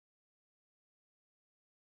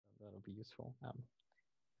that'll be useful.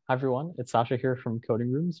 Hi, everyone. It's Sasha here from Coding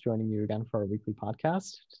Rooms, joining you again for our weekly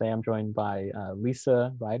podcast. Today, I'm joined by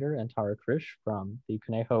Lisa Ryder and Tara Krisch from the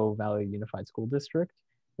Conejo Valley Unified School District.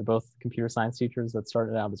 They're both computer science teachers that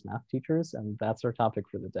started out as math teachers, and that's our topic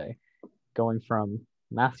for the day, going from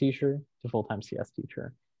math teacher to full-time CS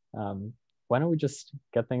teacher. Why don't we just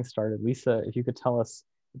get things started? Lisa, if you could tell us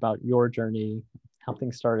about your journey, how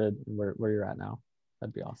things started, and where you're at now,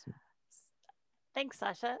 that'd be awesome. Thanks,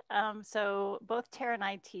 Sasha. So both Tara and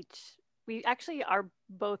I we actually are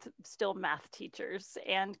both still math teachers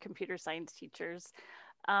and computer science teachers.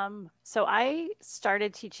 So I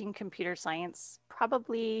started teaching computer science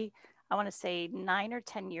probably, I want to say 9 or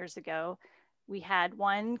 10 years ago. We had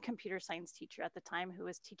one computer science teacher at the time who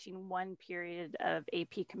was teaching one period of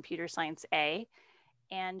AP Computer Science A,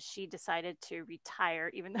 and she decided to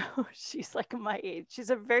retire, even though she's like my age. She's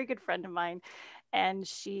a very good friend of mine, and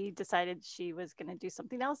she decided she was going to do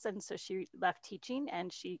something else. And so she left teaching,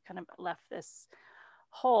 and she kind of left this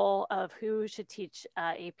hole of who should teach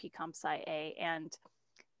AP Comp Sci A. And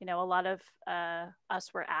a lot of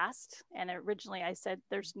us were asked, and originally I said,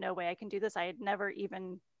 there's no way I can do this. I had never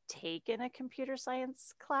even taken a computer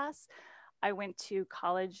science class. I went to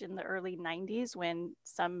college in the early 90s when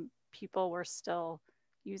some people were still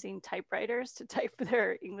using typewriters to type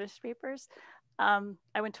their English papers.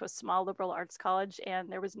 I went to a small liberal arts college,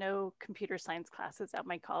 and there was no computer science classes at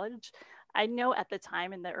my college. I know at the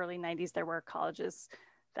time in the early 90s, there were colleges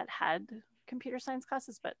that had computer science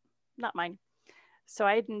classes, but not mine. So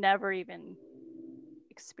I had never even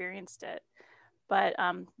experienced it. But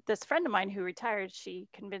this friend of mine who retired, she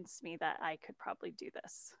convinced me that I could probably do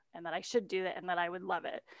this and that I should do it and that I would love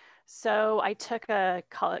it. So I took a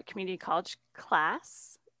community college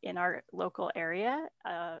class in our local area,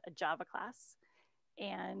 a Java class,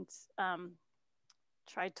 and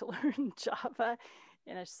tried to learn Java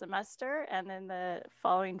in a semester. And then the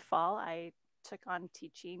following fall, I took on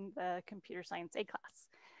teaching the computer science A class.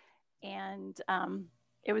 And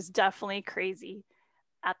it was definitely crazy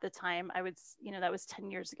at the time. That was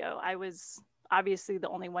 10 years ago. I was obviously the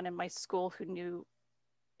only one in my school who knew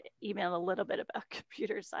even a little bit about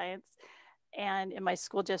computer science. And in my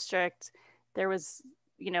school district, there was,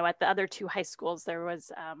 at the other two high schools, there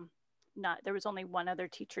was only one other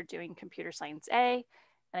teacher doing computer science A,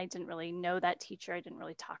 and I didn't really know that teacher. I didn't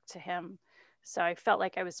really talk to him. So I felt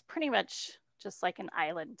like I was pretty much just like an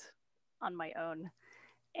island on my own.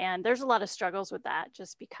 And there's a lot of struggles with that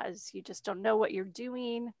just because you just don't know what you're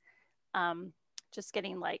doing. Just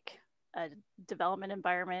getting like a development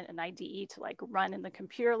environment, an IDE to like run in the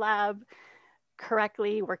computer lab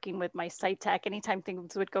correctly, working with my site tech. Anytime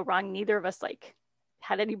things would go wrong, neither of us like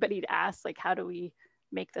had anybody to ask, like, how do we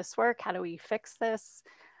make this work? How do we fix this?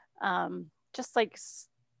 Just like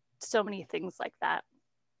so many things like that.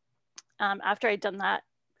 After I'd done that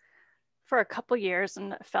for a couple years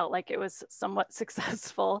and felt like it was somewhat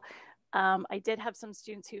successful, I did have some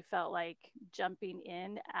students who felt like jumping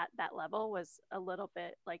in at that level was a little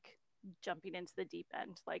bit like jumping into the deep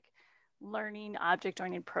end, like learning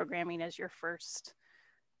object-oriented programming as your first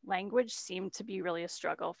language seemed to be really a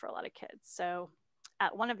struggle for a lot of kids. So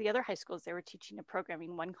at one of the other high schools, they were teaching a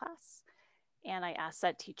programming one class. And I asked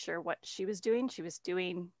that teacher what she was doing. She was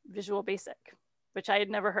doing Visual Basic, which I had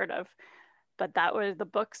never heard of. But that was the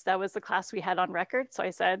books, that was the class we had on record. So I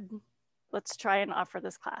said, let's try and offer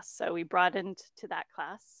this class. So we broadened to that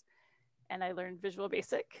class, and I learned Visual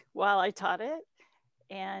Basic while I taught it.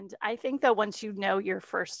 And I think that once you know your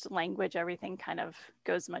first language, everything kind of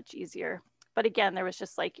goes much easier. But again, there was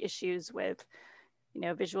just like issues with,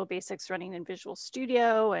 Visual Basics running in Visual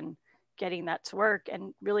Studio and getting that to work.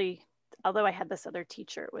 And really, although I had this other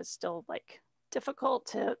teacher, it was still like difficult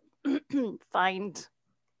to find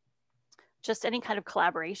just any kind of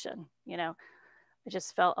collaboration. I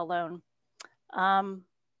just felt alone.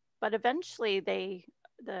 But eventually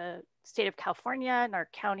the state of California and our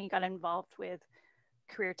county got involved with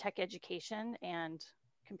career tech education, and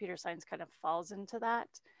computer science kind of falls into that,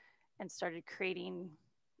 and started creating,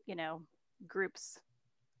 groups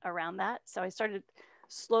around that. So I started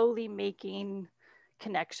slowly making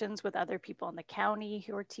connections with other people in the county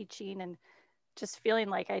who were teaching, and just feeling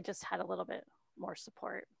like I just had a little bit more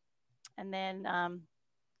support. And then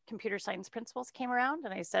computer science principles came around,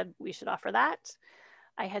 and I said we should offer that.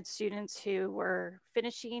 I had students who were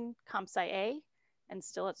finishing Comp Sci A and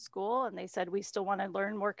still at school, and they said we still want to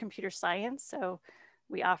learn more computer science. So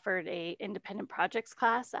we offered a independent projects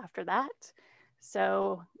class after that.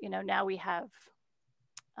 So, now we have,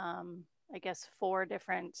 I guess, 4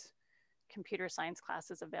 different computer science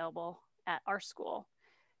classes available at our school.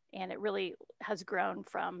 And it really has grown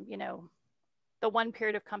from, the one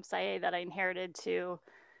period of Comp Sci that I inherited to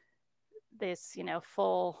this,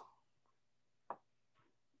 full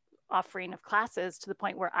offering of classes, to the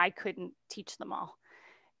point where I couldn't teach them all.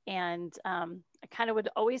 And I kind of would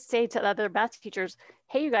always say to the other math teachers,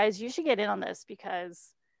 hey, you guys, you should get in on this,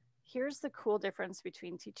 because here's the cool difference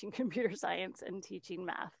between teaching computer science and teaching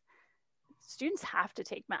math. Students have to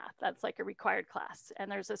take math. That's like a required class. And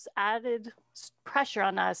there's this added pressure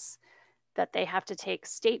on us that they have to take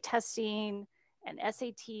state testing and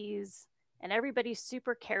SATs, and everybody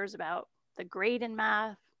super cares about the grade in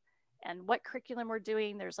math and what curriculum we're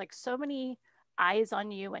doing. There's like so many eyes on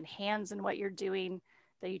you and hands in what you're doing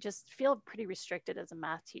that you just feel pretty restricted as a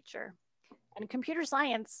math teacher. And in computer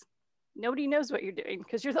science, nobody knows what you're doing,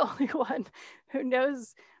 because you're the only one who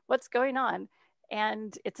knows what's going on.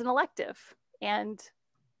 And it's an elective. And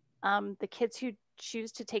the kids who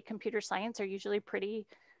choose to take computer science are usually pretty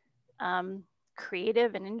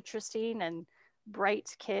creative and interesting and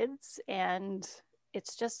bright kids. And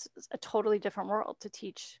it's just a totally different world to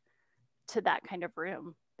teach to that kind of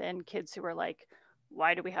room than kids who are like,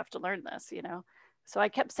 why do we have to learn this, So I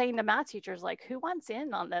kept saying to math teachers, like, who wants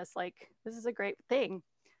in on this? Like, this is a great thing.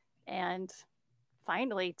 And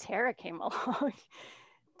finally, Tara came along.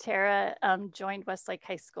 Tara joined Westlake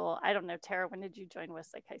High School. I don't know, Tara, when did you join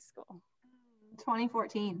Westlake High School?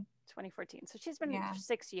 2014. 2014. So she's been here for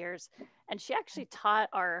 6 years. And she actually taught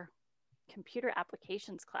our computer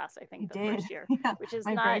applications class, I think, first year, which is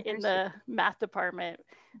not in the math department,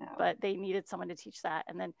 but they needed someone to teach that.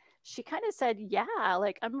 And then she kind of said, yeah,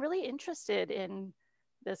 like, I'm really interested in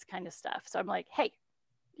this kind of stuff. So I'm like, hey,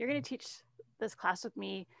 you're going to teach this class with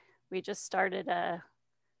me. We just started an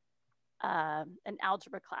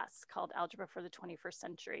algebra class called Algebra for the 21st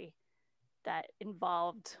Century that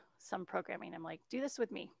involved some programming. I'm like, do this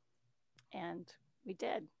with me. And we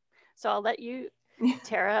did. So I'll let you,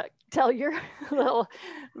 Tara, tell your little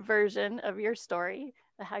version of your story,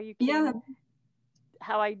 how you came,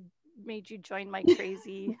 how I made you join my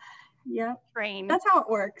crazy train. That's how it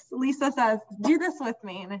works. Lisa says, do this with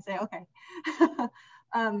me. And I say, okay.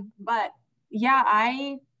 But yeah,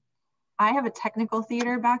 I have a technical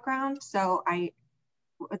theater background. So I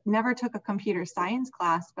never took a computer science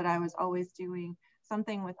class, but I was always doing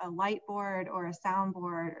something with a light board or a sound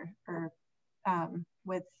board or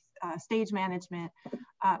with stage management.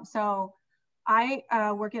 So I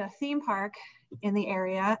work at a theme park in the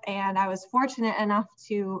area, and I was fortunate enough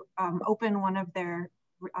to open one of their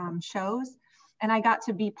shows, and I got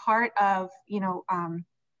to be part of,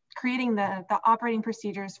 creating the operating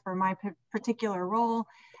procedures for my particular role.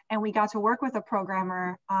 And we got to work with a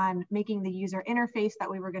programmer on making the user interface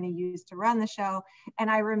that we were going to use to run the show.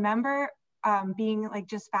 And I remember being like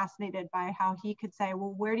just fascinated by how he could say,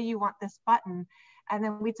 well, where do you want this button? And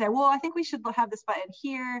then we'd say, well, I think we should have this button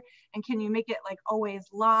here. And can you make it like always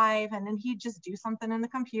live? And then he'd just do something in the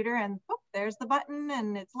computer and boop, there's the button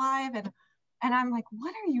and it's live. And I'm like,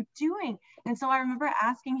 what are you doing? And so I remember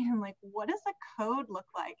asking him, like, what does the code look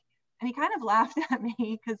like? And he kind of laughed at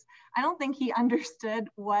me because I don't think he understood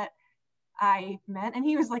what I meant. And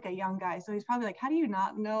he was like a young guy. So he's probably like, how do you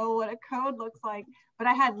not know what a code looks like? But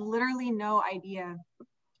I had literally no idea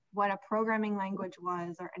what a programming language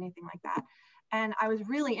was or anything like that. And I was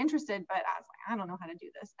really interested, but I was like, I don't know how to do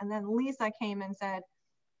this. And then Lisa came and said,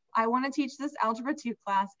 I want to teach this Algebra 2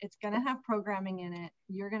 class. It's going to have programming in it.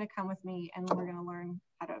 You're going to come with me and we're going to learn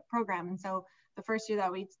how to program. And so the first year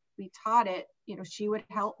that we taught it, she would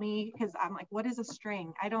help me because I'm like, what is a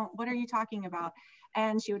string? What are you talking about?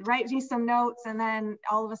 And she would write me some notes. And then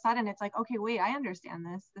all of a sudden it's like, okay, wait, I understand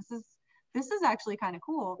this. This is actually kind of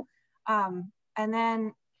cool. And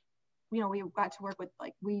then, we got to work with,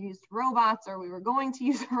 like, we used robots, or we were going to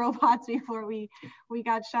use robots before we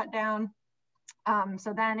got shut down.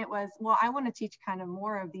 So then it was, well, I want to teach kind of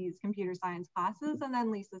more of these computer science classes. And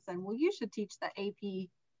then Lisa said, well, you should teach the AP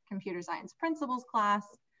Computer Science Principles class.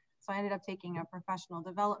 So I ended up taking a professional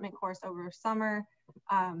development course over summer,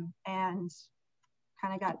 and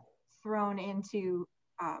kind of got thrown into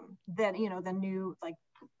the new, like,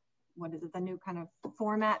 what is it, the new kind of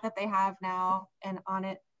format that they have now and on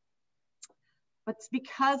it. But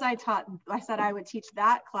because I said I would teach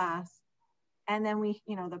that class, and then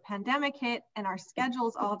the pandemic hit and our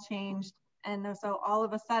schedules all changed. And so all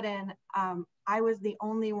of a sudden, I was the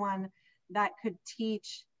only one that could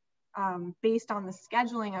teach, based on the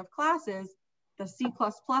scheduling of classes, the C++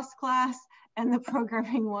 class and the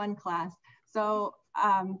Programming 1 class. So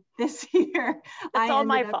this year, it's all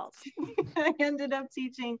my fault. I ended up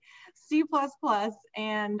teaching C++,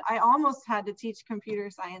 and I almost had to teach Computer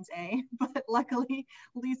Science A, but luckily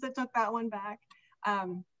Lisa took that one back.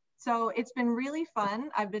 So it's been really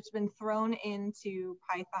fun. I've just been thrown into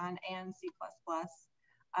Python and C++.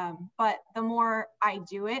 But the more I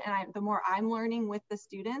do it and the more I'm learning with the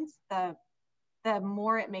students, the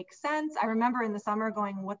more it makes sense. I remember in the summer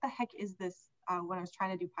going, what the heck is this? When I was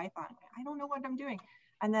trying to do Python, I don't know what I'm doing.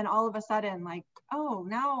 And then all of a sudden, like, oh,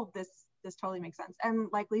 now this totally makes sense. And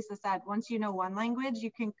like Lisa said, once you know one language,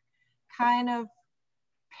 you can kind of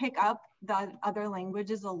pick up the other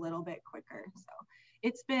languages a little bit quicker. So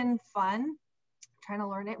it's been fun trying to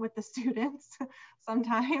learn it with the students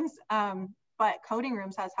sometimes. But coding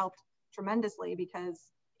rooms has helped tremendously because,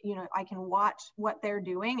 you know, I can watch what they're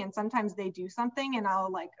doing, and sometimes they do something and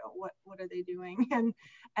I'll like, oh, what are they doing?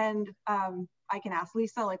 And I can ask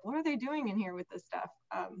Lisa, like, what are they doing in here with this stuff?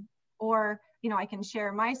 Or, you know, I can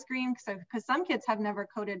share my screen because some kids have never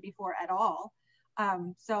coded before at all.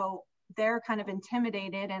 So they're kind of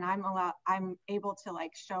intimidated, and I'm able to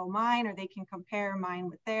like show mine, or they can compare mine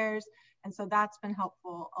with theirs. And so that's been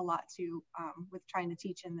helpful a lot too, with trying to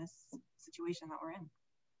teach in this situation that we're in.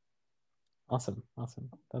 Awesome.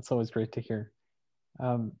 That's always great to hear.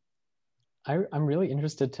 I'm really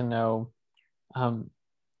interested to know,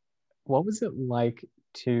 what was it like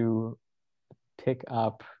to pick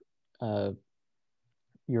up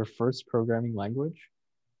your first programming language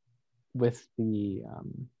with the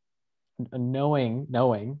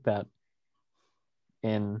knowing that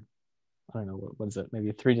in, I don't know, what is it,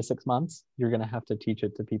 maybe 3 to 6 months, you're going to have to teach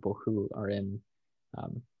it to people who are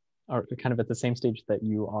are kind of at the same stage that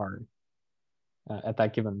you are at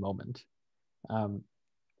that given moment.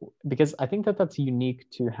 Because I think that that's unique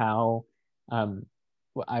to how,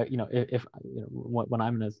 if when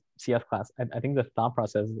I'm in a CF class, I think the thought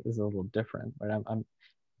process is a little different, right? I'm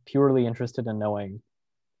purely interested in knowing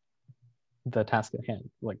the task at hand,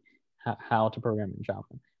 like how to program in Java.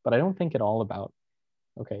 But I don't think at all about,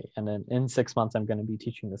 okay, and then in 6 months, I'm going to be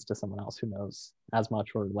teaching this to someone else who knows as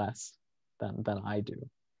much or less than I do.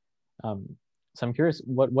 So I'm curious,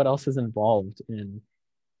 what else is involved in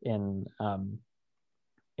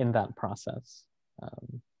that process?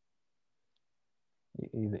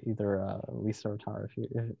 Either Lisa or Tara, if you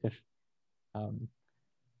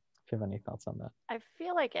have any thoughts on that. I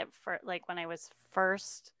feel like like when I was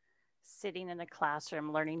first sitting in a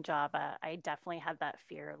classroom learning Java, I definitely had that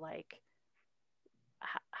fear, like,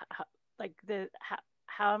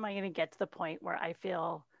 how am I going to get to the point where I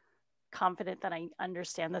feel confident that I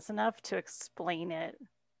understand this enough to explain it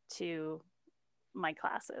to my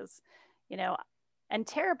classes, you know? And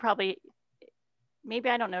Tara probably, maybe,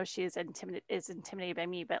 I don't know if she is intimidated by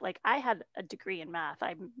me, but like, I had a degree in math.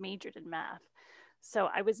 I majored in math. So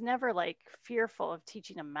I was never like fearful of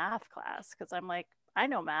teaching a math class, because I'm like, I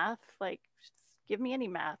know math, like, give me any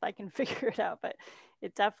math, I can figure it out. But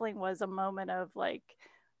it definitely was a moment of like,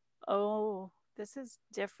 oh, this is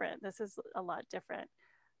different. This is a lot different.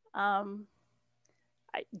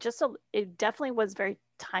 It definitely was very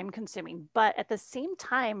time consuming, but at the same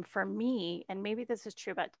time for me, and maybe this is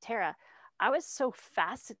true about Tara, I was so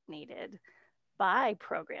fascinated by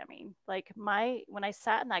programming. Like when I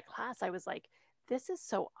sat in that class, I was like, this is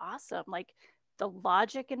so awesome. Like the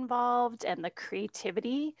logic involved and the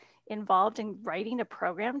creativity involved in writing a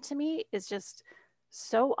program to me is just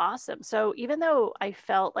so awesome. So even though I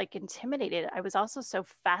felt like intimidated, I was also so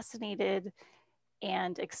fascinated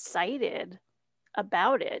and excited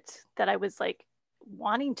about it that I was like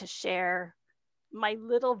wanting to share my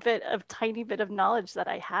tiny bit of knowledge that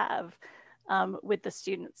I have with the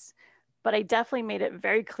students. But I definitely made it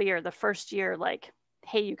very clear the first year, like,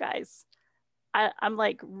 hey, you guys, I'm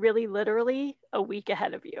like really literally a week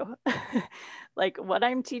ahead of you. Like what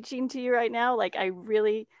I'm teaching to you right now, like I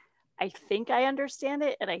think I understand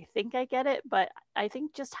it and I think I get it, but I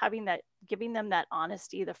think just giving them that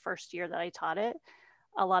honesty the first year that I taught it,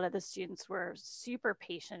 a lot of the students were super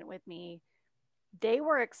patient with me. They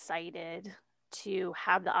were excited to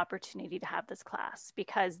have the opportunity to have this class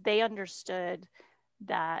because they understood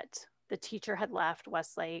that the teacher had left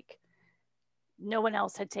Westlake. No one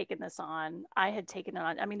else had taken this on. I had taken it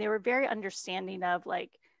on. I mean, they were very understanding of like,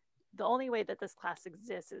 the only way that this class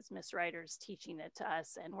exists is Miss Ryder's teaching it to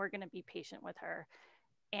us, and we're going to be patient with her.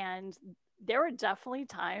 And there were definitely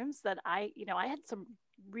times that I had some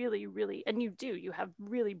really, really, and you have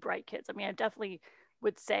really bright kids. I mean, I definitely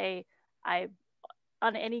would say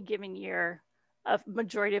on any given year, a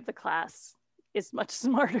majority of the class is much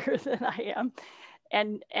smarter than I am.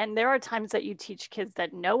 And there are times that you teach kids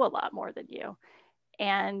that know a lot more than you.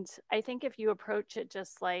 And I think if you approach it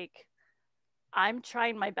just like, I'm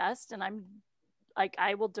trying my best and I'm like,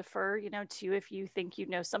 I will defer, to you if you think you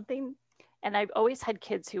know something. And I've always had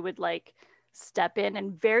kids who would like step in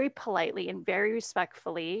and very politely and very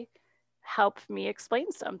respectfully help me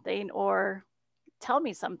explain something or tell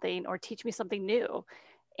me something or teach me something new.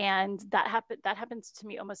 And that happens to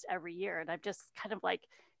me almost every year. And I'm just kind of like,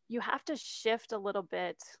 you have to shift a little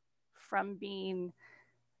bit from being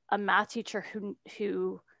a math teacher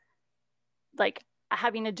who like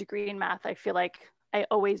having a degree in math, I feel like I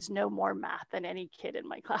always know more math than any kid in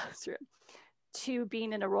my classroom, to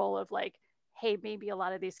being in a role of like, hey, maybe a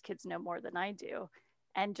lot of these kids know more than I do.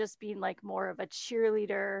 And just being like more of a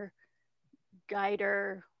cheerleader,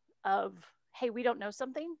 guider of, hey, we don't know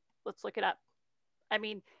something, let's look it up. I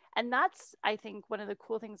mean, and that's, I think, one of the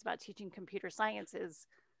cool things about teaching computer science is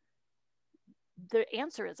the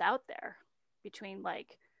answer is out there between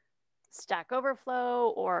like Stack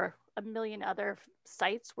Overflow or a million other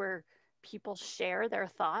sites where people share their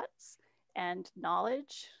thoughts and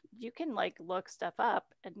knowledge. You can like look stuff up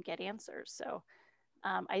and get answers. So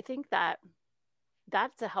I think that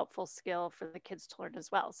that's a helpful skill for the kids to learn as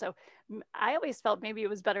well. So I always felt maybe it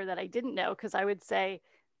was better that I didn't know, because I would say,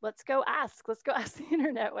 let's go ask the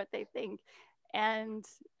internet what they think. And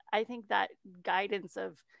I think that guidance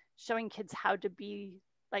of showing kids how to be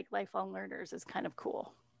like lifelong learners is kind of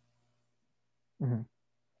cool. Mm-hmm.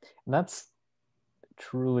 And that's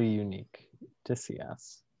truly unique to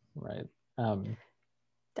CS, right?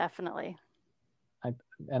 Definitely.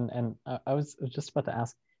 I was just about to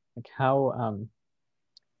ask, like, how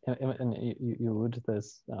and you alluded to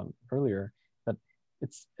this earlier, that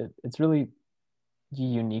it's really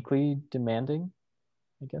uniquely demanding,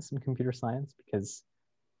 I guess, in computer science, because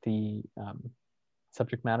the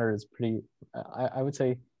subject matter is pretty, I would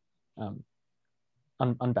say,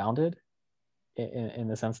 unbounded, in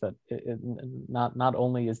the sense that not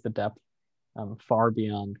only is the depth far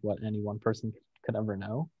beyond what any one person could ever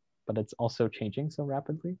know, but it's also changing so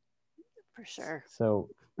rapidly. For sure. So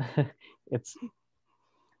it's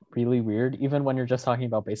really weird, even when you're just talking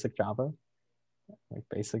about basic Java. Like,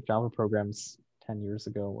 basic Java programs 10 years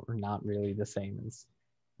ago were not really the same as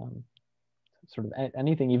sort of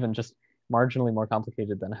anything even just marginally more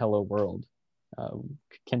complicated than Hello World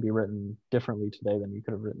can be written differently today than you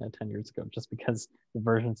could have written it 10 years ago, just because the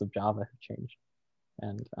versions of Java have changed.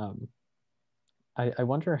 And I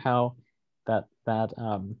wonder how that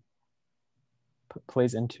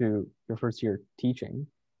plays into your first year teaching,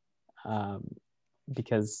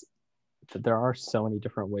 because there are so many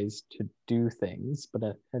different ways to do things, but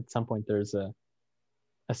at some point there's a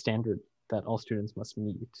standard that all students must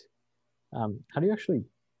meet. How do you actually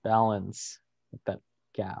balance that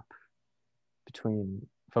gap between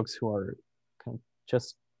folks who are kind of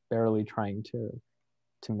just barely trying to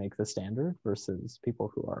make the standard versus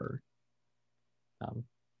people who are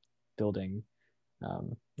building,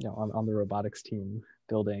 on the robotics team,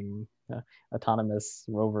 building autonomous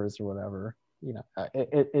rovers or whatever?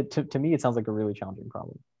 To me, it sounds like a really challenging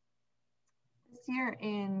problem. This year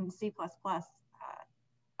in C++,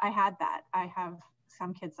 I had that. I have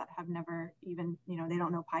some kids that have never even, they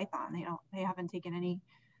don't know Python. They haven't taken any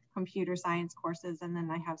computer science courses. And then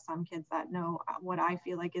I have some kids that know what I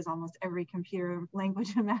feel like is almost every computer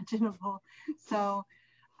language imaginable. So,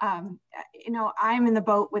 I'm in the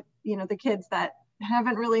boat with, the kids that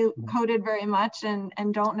haven't really coded very much and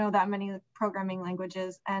don't know that many programming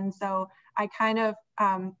languages. And so I kind of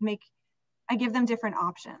I give them different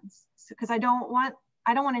options, because I don't want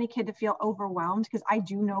any kid to feel overwhelmed, because I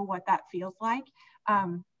do know what that feels like.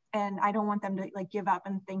 And I don't want them to like give up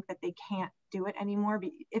and think that they can't do it anymore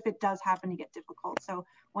if it does happen to get difficult. So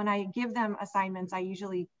when I give them assignments, I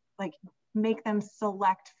usually like make them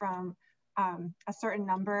select from a certain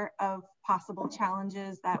number of possible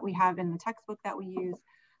challenges that we have in the textbook that we use.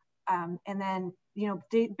 And then,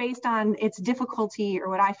 based on its difficulty, or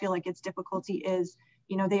what I feel like its difficulty is,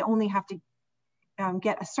 they only have to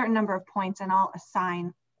get a certain number of points, and I'll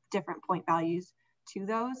assign different point values to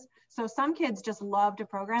those. So some kids just love to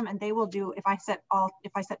program, and they will do, if I set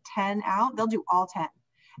 10 out, they'll do all 10.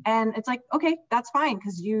 And it's like, okay, that's fine,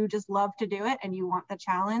 because you just love to do it and you want the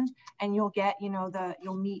challenge, and you'll get,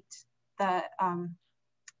 you'll meet the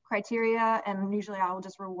criteria, and usually I will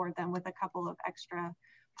just reward them with a couple of extra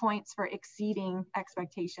points for exceeding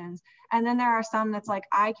expectations. And then there are some that's like,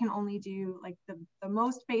 I can only do like the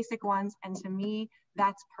most basic ones, and to me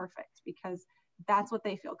that's perfect, because that's what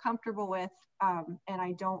they feel comfortable with. And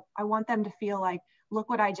I want them to feel like, look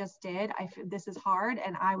what I just did. This is hard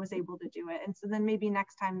and I was able to do it. And so then maybe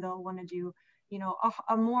next time they'll want to do, a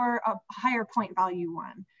higher point value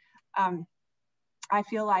one. I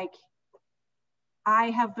feel like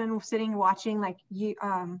I have been sitting watching, like,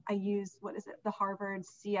 I use, the Harvard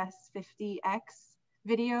CS50X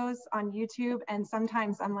videos on YouTube, and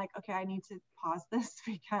sometimes I'm like, okay, I need to pause this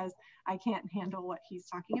because I can't handle what he's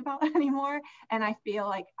talking about anymore. And I feel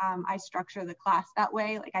like I structure the class that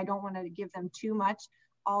way. Like I don't want to give them too much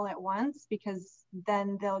all at once, because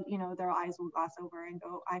then they'll, their eyes will gloss over and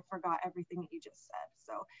go, I forgot everything that you just said.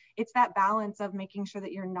 So it's that balance of making sure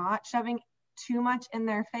that you're not shoving too much in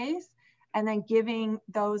their face, and then giving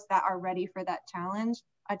those that are ready for that challenge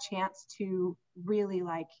a chance to really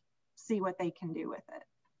like see what they can do with it.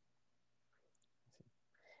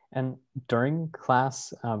 And during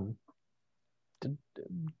class,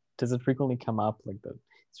 does it frequently come up, like the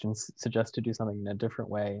students suggest to do something in a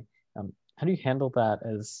different way? How do you handle that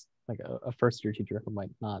as like a first year teacher who might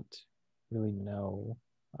not really know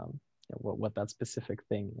what that specific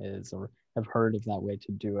thing is, or have heard of that way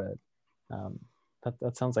to do it?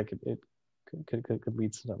 That sounds like it could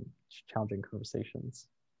lead to some challenging conversations.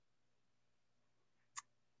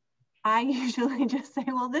 I usually just say,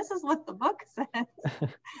 well, this is what the book says.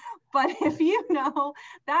 But if you know,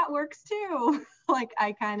 that works too. Like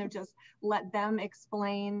I kind of just let them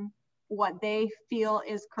explain what they feel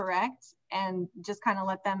is correct, and just kind of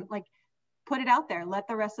let them like put it out there. Let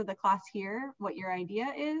the rest of the class hear what your idea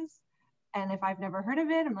is. And if I've never heard of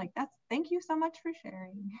it, I'm like, thank you so much for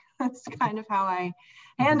sharing. That's kind of how I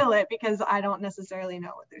handle it, because I don't necessarily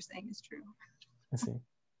know what they're saying is true. I see.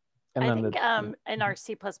 And I think in our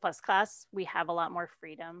C++ class, we have a lot more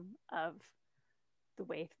freedom of the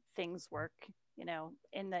way things work.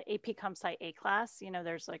 In the AP Comp Sci A class,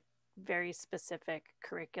 there's like very specific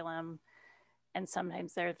curriculum, and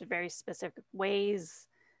sometimes there's very specific ways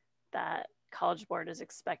that College Board is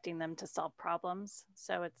expecting them to solve problems.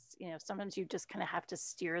 So it's, sometimes you just kind of have to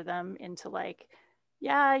steer them into like,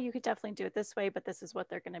 yeah, you could definitely do it this way, but this is what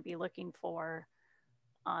they're going to be looking for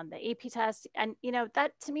on the AP test. And,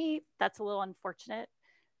 that to me, that's a little unfortunate,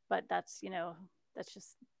 but that's, that's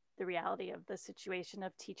just the reality of the situation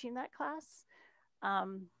of teaching that class.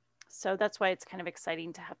 So that's why it's kind of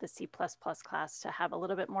exciting to have the C++ class, to have a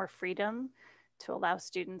little bit more freedom to allow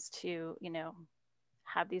students to,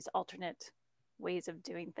 have these alternate ways of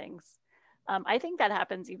doing things. I think that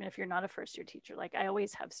happens even if you're not a first year teacher. Like I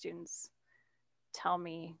always have students tell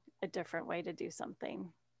me a different way to do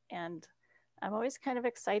something. And I'm always kind of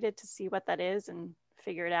excited to see what that is and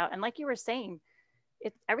figure it out. And like you were saying,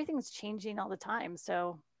 everything's changing all the time.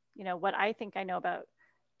 So, what I think I know about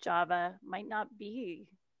Java might not be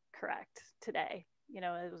correct today.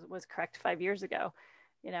 It was correct 5 years ago,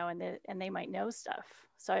 and they might know stuff.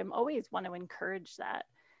 So I'm always want to encourage that.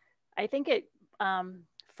 I think it,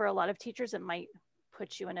 for a lot of teachers, it might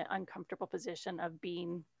put you in an uncomfortable position of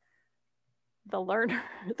being the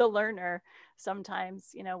learner.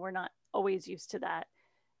 Sometimes, we're not always used to that.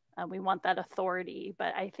 We want that authority,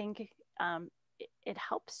 but I think it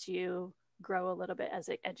helps you grow a little bit as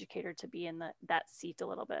an educator to be in that seat a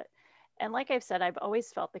little bit. And like I've said, I've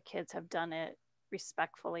always felt the kids have done it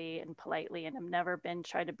respectfully and politely, and have never been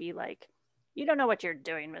trying to be like, you don't know what you're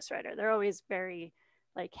doing, Miss Ryder. They're always very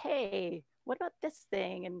like, hey, what about this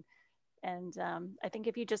thing? And I think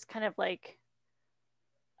if you just kind of like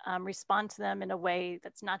respond to them in a way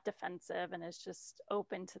that's not defensive and is just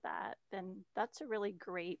open to that, then that's a really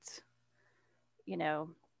great,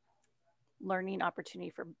 learning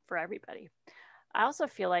opportunity for everybody. I also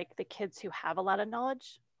feel like the kids who have a lot of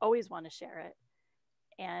knowledge always want to share it.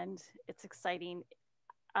 And it's exciting.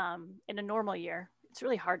 In a normal year, it's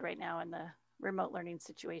really hard right now in the remote learning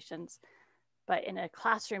situations, but in a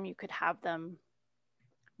classroom, you could have them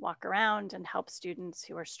walk around and help students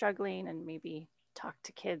who are struggling and maybe talk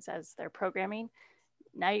to kids as they're programming.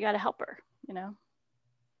 Now you got a helper,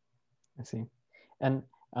 I see. And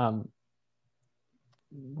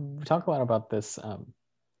we talk a lot about this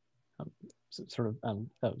sort of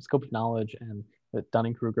scope of knowledge and the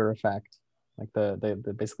Dunning-Kruger effect, like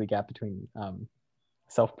the basically gap between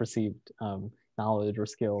self-perceived knowledge or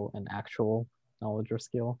skill and actual knowledge or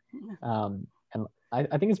skill. And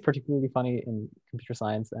I think it's particularly funny in computer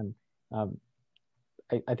science, and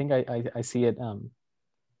I think I see it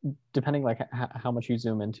depending like how much you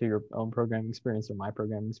zoom into your own programming experience or my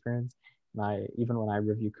programming experience. And even when I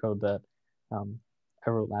review code that I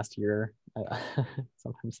wrote last year, I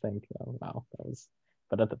sometimes think, oh, wow, that was,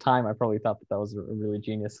 but at the time I probably thought that was a really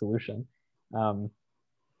genius solution.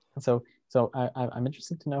 So I'm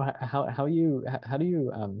interested to know how do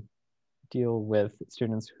you deal with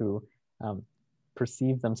students who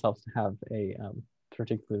perceive themselves to have a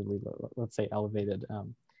particularly, let's say, elevated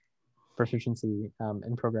proficiency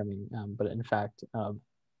in programming, but in fact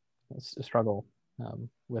struggle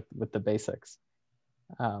with the basics,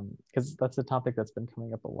 because that's a topic that's been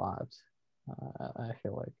coming up a lot. I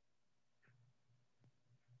feel like.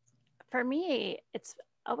 For me, it's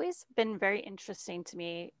always been very interesting to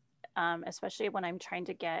me, especially when I'm trying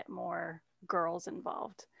to get more girls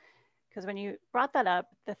involved. Because when you brought that up,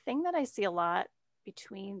 the thing that I see a lot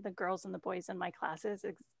between the girls and the boys in my classes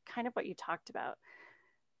is kind of what you talked about.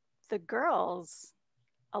 The girls,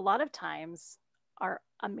 a lot of times, are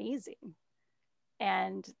amazing,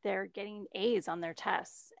 and they're getting A's on their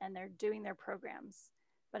tests and they're doing their programs.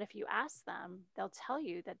 But if you ask them, they'll tell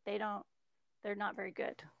you that they're not very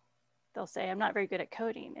good. They'll say, I'm not very good at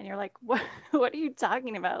coding. And you're like, what are you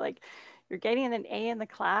talking about? Like, you're getting an A in the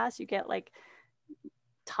class, you get like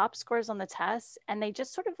top scores on the tests. And they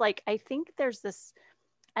just sort of like, I think there's this,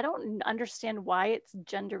 I don't understand why it's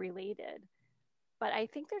gender related, but I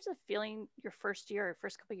think there's a feeling your first year or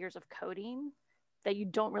first couple of years of coding that you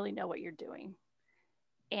don't really know what you're doing.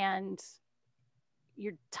 And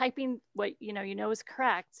you're typing what you know is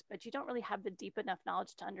correct, but you don't really have the deep enough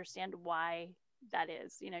knowledge to understand why that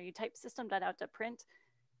is. You type system.out to print,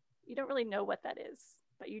 you don't really know what that is,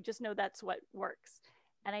 but you just know that's what works.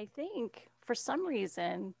 And I think for some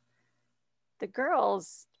reason, the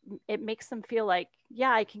girls, it makes them feel like,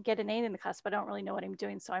 yeah, I can get an A in the class, but I don't really know what I'm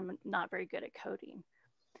doing, so I'm not very good at coding.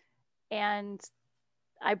 And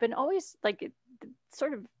I've been always like, it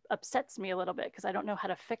sort of upsets me a little bit because I don't know how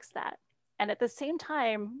to fix that. And at the same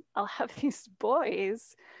time, I'll have these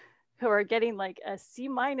boys who are getting like a C-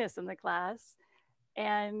 in the class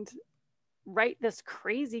and write this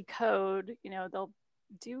crazy code. They'll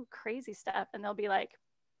do crazy stuff and they'll be like,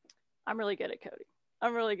 I'm really good at coding.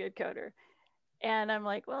 I'm a really good coder. And I'm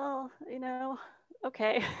like, well,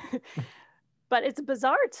 okay. But it's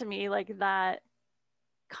bizarre to me, like that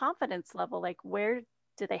confidence level, like where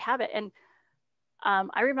do they have it? And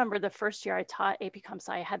I remember the first year I taught AP Comp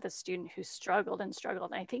Sci, I had this student who struggled and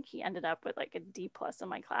struggled. And I think he ended up with like a D+ in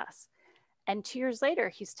my class. And 2 years later,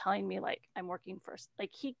 he's telling me like, I'm working first.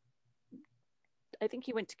 Like I think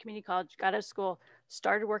he went to community college, got out of school,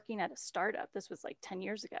 started working at a startup. This was like 10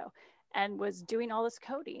 years ago, and was doing all this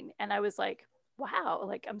coding. And I was like, wow,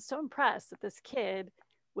 like I'm so impressed that this kid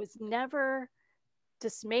was never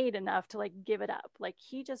dismayed enough to like give it up. Like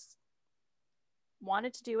he just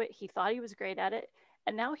wanted to do it. He thought he was great at it.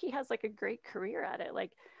 And now he has like a great career at it.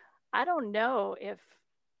 Like, I don't know if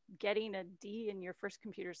getting a D in your first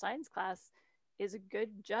computer science class is a good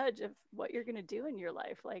judge of what you're going to do in your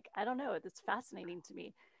life. Like, I don't know. It's fascinating to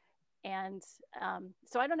me. And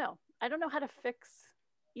so I don't know. I don't know how to fix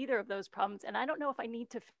either of those problems. And I don't know if I need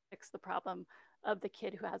to fix the problem of the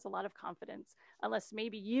kid who has a lot of confidence, unless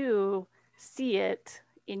maybe you see it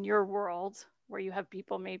in your world where you have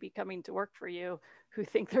people maybe coming to work for you who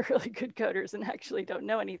think they're really good coders and actually don't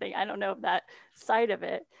know anything. I don't know of that side of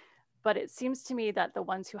it, but it seems to me that the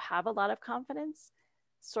ones who have a lot of confidence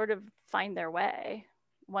sort of find their way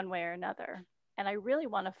one way or another. And I really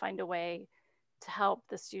want to find a way to help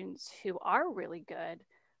the students who are really good,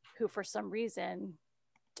 who for some reason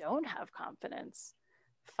don't have confidence,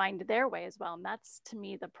 find their way as well. And that's, to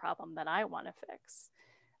me, the problem that I want to fix.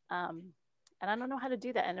 And I don't know how to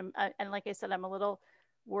do that. And like I said, I'm a little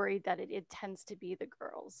worried that it tends to be the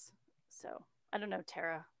girls. So I don't know,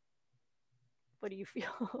 Tara, what do you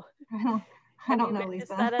feel? I don't know,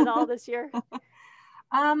 Lisa. Lisa. That at all this year?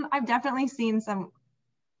 I've definitely seen some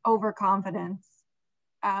overconfidence.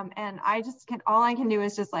 And all I can do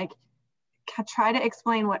is just like try to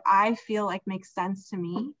explain what I feel like makes sense to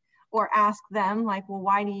me, or ask them like, well,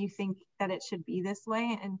 why do you think that it should be this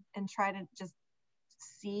way? And try to just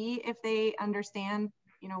see if they understand,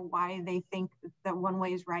 why they think that one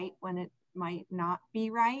way is right when it might not be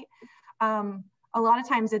right. A lot of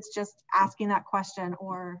times it's just asking that question,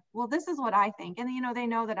 or, well, this is what I think. And, they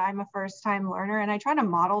know that I'm a first-time learner, and I try to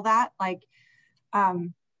model that, like,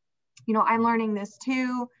 I'm learning this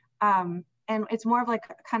too. And it's more of like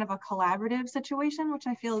kind of a collaborative situation, which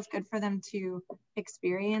I feel is good for them to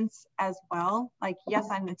experience as well. Like, yes,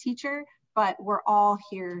 I'm the teacher, but we're all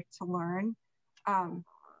here to learn.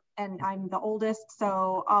 And I'm the oldest,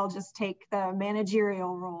 so I'll just take the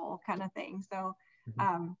managerial role kind of thing. So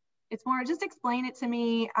it's more just explain it to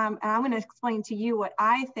me, and I'm going to explain to you what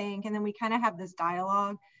I think, and then we kind of have this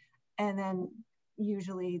dialogue, and then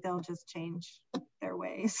usually they'll just change their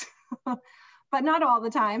ways. But not all the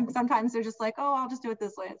time. Sometimes they're just like, oh, I'll just do it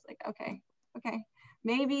this way. It's like, okay,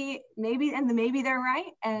 maybe they're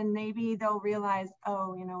right, and maybe they'll realize,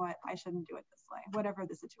 oh, you know what, I shouldn't do it this way, whatever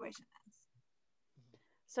the situation is.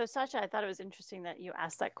 So Sasha, I thought it was interesting that you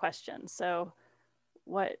asked that question. So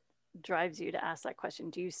what drives you to ask that question?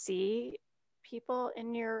 Do you see people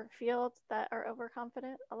in your field that are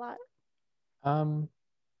overconfident a lot?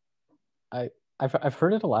 I've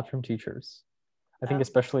heard it a lot from teachers. I think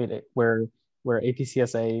especially where where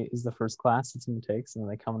APCSA is the first class that someone takes, and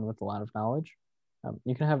they come in with a lot of knowledge.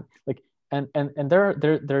 You can have like, and there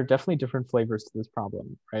are definitely different flavors to this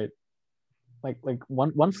problem, right? Like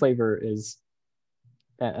one flavor is,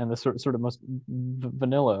 and the sort of most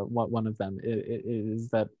vanilla one of them is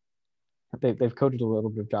that they've coded a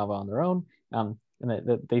little bit of Java on their own, and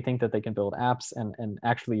they think that they can build apps, and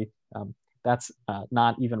actually that's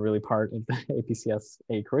not even really part of the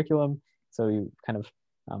APCSA curriculum. So you kind of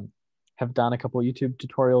have done a couple of YouTube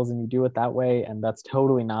tutorials and you do it that way, and that's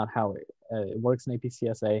totally not how it works in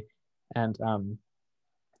APCSA. And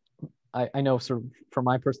I know, sort of from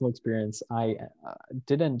my personal experience, I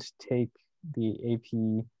didn't take the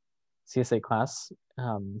APCSA class,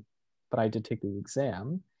 but I did take the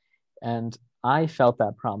exam. And I felt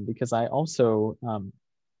that problem because I also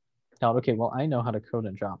thought, okay, well, I know how to code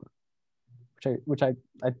in Java, which I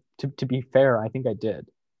to be fair, I think I did.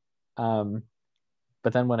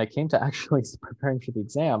 But then when I came to actually preparing for the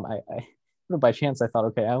exam, I by chance, I thought,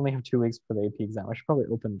 okay, I only have 2 weeks for the AP exam. I should probably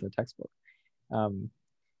open the textbook. And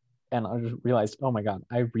I just realized, oh my God,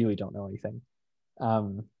 I really don't know anything.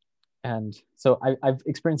 And so I've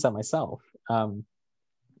experienced that myself. And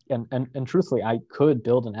truthfully, I could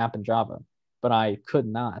build an app in Java, but I could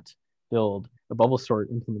not build a bubble store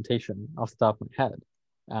implementation off the top of my head,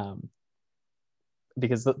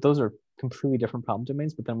 because those are completely different problem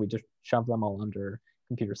domains. But then we just shove them all under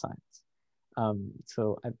computer science.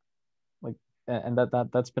 So I like, and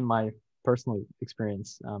that's been my personal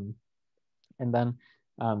experience. And then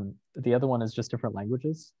the other one is just different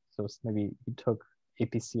languages. So maybe you took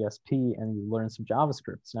APCSP and you learn some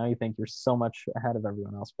JavaScript. So now you think you're so much ahead of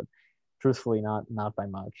everyone else, but truthfully not by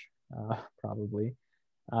much, probably.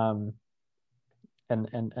 And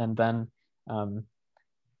then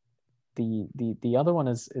the other one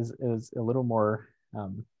is a little more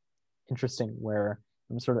interesting, where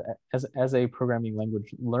I'm sort of as a programming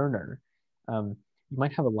language learner, you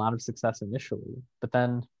might have a lot of success initially, but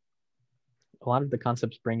then a lot of the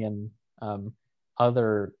concepts bring in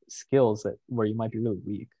other skills where you might be really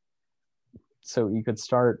weak. So you could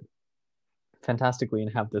start fantastically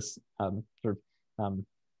and have this sort of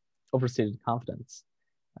overstated confidence,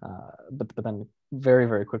 but then very,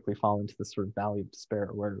 very quickly fall into this sort of valley of despair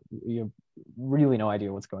where you have really no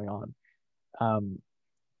idea what's going on.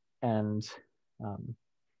 And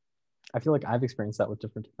I feel like I've experienced that with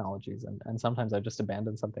different technologies, and sometimes I just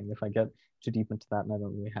abandon something if I get too deep into that and I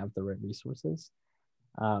don't really have the right resources.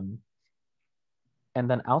 And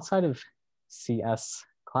then outside of CS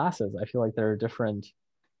classes, I feel like there are different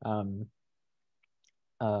sort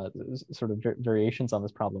of variations on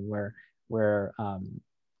this problem where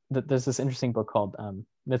there's this interesting book called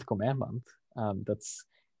Mythical Man Month that's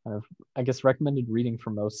kind of, I guess, recommended reading for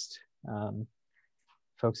most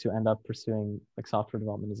folks who end up pursuing like software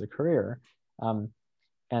development as a career.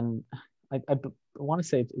 And I want to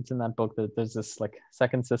say it's in that book that there's this like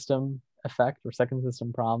second system effect or second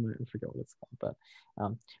system problem. I forget what it's called, but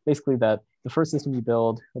basically that the first system you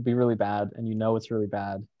build will be really bad, and you know it's really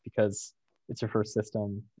bad because it's your first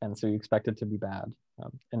system, and so you expect it to be bad,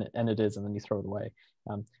 and it is, and then you throw it away.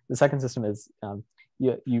 The second system is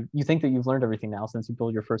you think that you've learned everything now since you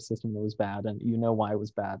built your first system that was bad, and you know why it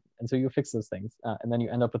was bad, and so you fix those things, and then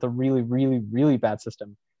you end up with a really, really, really bad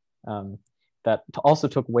system that also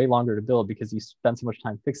took way longer to build because you spent so much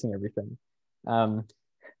time fixing everything.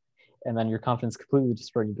 And then your confidence completely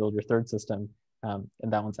destroyed, and you build your third system, and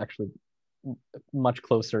that one's actually much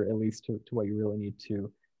closer, at least, to what you really need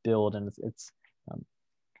to build, and it's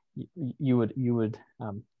you would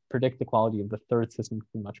predict the quality of the third system to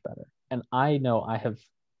be much better. And I know I have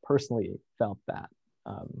personally felt that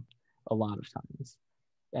a lot of times,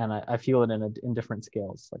 and I feel it in different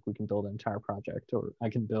scales. Like we can build an entire project, or I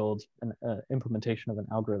can build an implementation of an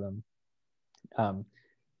algorithm,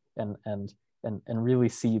 and really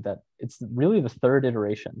see that it's really the third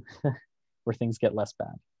iteration where things get less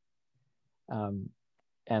bad. And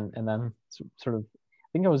then sort of, I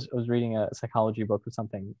think I was reading a psychology book or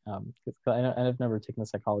something, because I've never taken a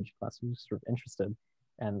psychology class. I was sort of interested,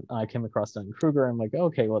 and I came across Dunning-Kruger. I'm like,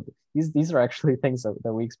 okay, well, these are actually things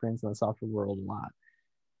that we experience in the software world a lot.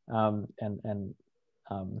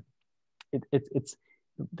 It's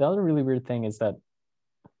the other really weird thing is that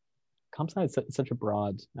comp sci is such a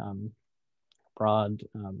broad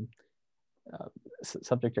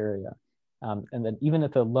subject area, and then even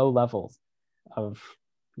at the low levels of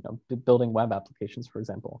building web applications, for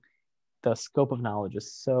example, the scope of knowledge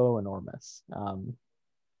is so enormous,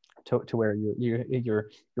 to where you're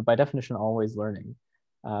by definition always learning,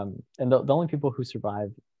 and the only people who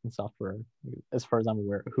survive in software, as far as I'm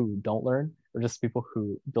aware, who don't learn, are just people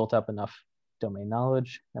who built up enough domain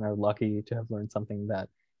knowledge and are lucky to have learned something that,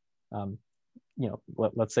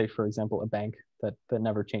 let's say, for example, a bank that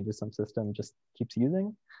never changes some system, just keeps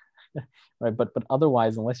using, right? But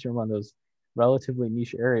otherwise, unless you're in one of those relatively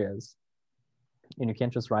niche areas, and you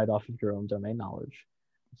can't just ride off of your own domain knowledge,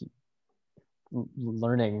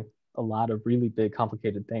 learning a lot of really big,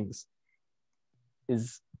 complicated things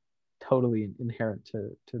is totally inherent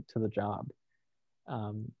to the job.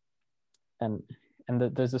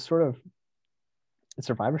 There's a sort of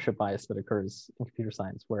survivorship bias that occurs in computer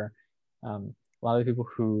science, where a lot of the people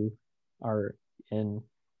who are in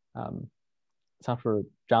software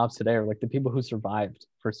jobs today are like the people who survived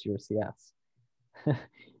first year CS.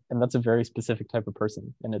 And that's a very specific type of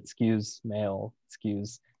person, and it skews male,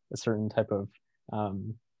 skews a certain type of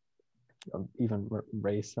even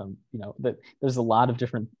race. That there's a lot of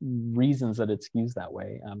different reasons that it skews that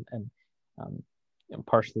way, and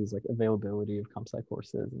partially is like availability of comp sci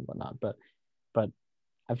courses and whatnot. But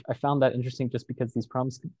I found that interesting just because these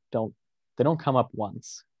problems don't come up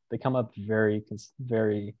once; they come up very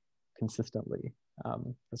consistently.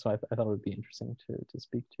 So I thought it would be interesting to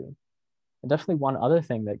speak to. And definitely one other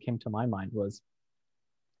thing that came to my mind was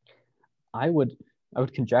I would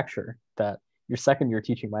conjecture that your second year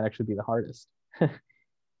teaching might actually be the hardest.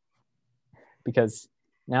 Because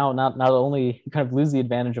now not only you kind of lose the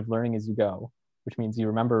advantage of learning as you go, which means you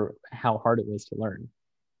remember how hard it was to learn,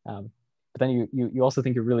 but then you also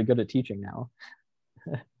think you're really good at teaching now.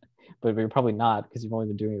 But you're probably not, because you've only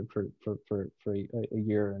been doing it for a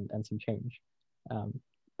year and some change.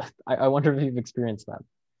 I wonder if you've experienced that.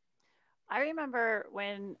 I remember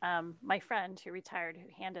when my friend who retired, who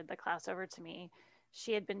handed the class over to me,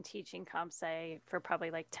 she had been teaching comp sci for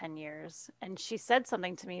probably like 10 years. And she said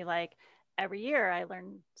something to me like, every year I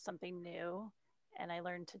learn something new and I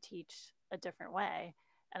learn to teach a different way.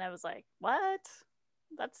 And I was like, what?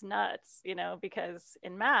 That's nuts, because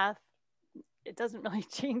in math, it doesn't really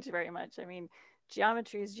change very much. I mean,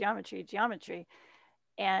 geometry is geometry.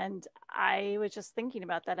 And I was just thinking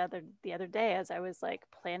about that the other day as I was like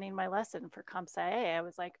planning my lesson for comp sci. I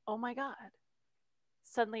was like, oh my God,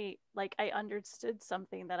 suddenly like I understood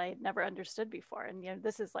something that I had never understood before. And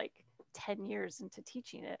this is like 10 years into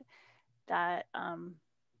teaching it, that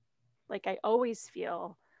like I always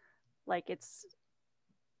feel like it's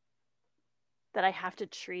that I have to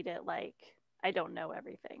treat it like I don't know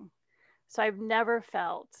everything. So I've never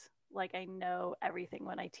felt like I know everything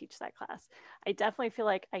when I teach that class. I definitely feel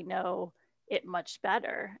like I know it much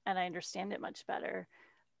better and I understand it much better,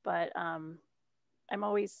 but I'm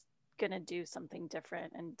always going to do something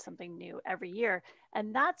different and something new every year.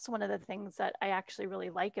 And that's one of the things that I actually really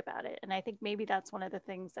like about it. And I think maybe that's one of the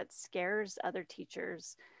things that scares other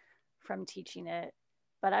teachers from teaching it.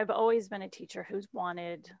 But I've always been a teacher who's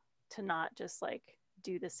wanted to not just like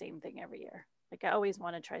do the same thing every year. Like I always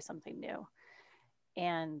want to try something new.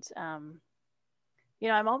 And, I'm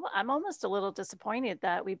almost a little disappointed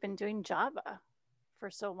that we've been doing Java for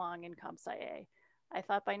so long in comp sci. I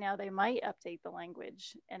thought by now they might update the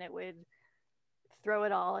language and it would throw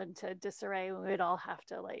it all into disarray. We would all have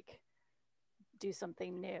to like do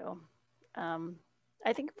something new.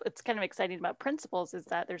 I think what's kind of exciting about principles is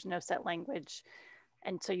that there's no set language.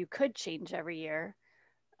 And so you could change every year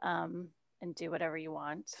and do whatever you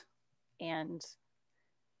want. And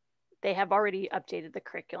they have already updated the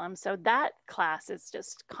curriculum. So that class is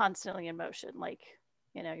just constantly in motion. Like,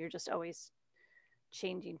 you're just always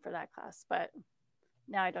changing for that class. But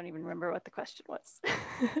now I don't even remember what the question was.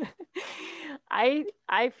 I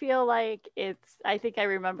feel like I think I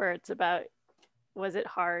remember it's about, was it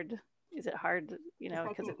hard? Is it hard,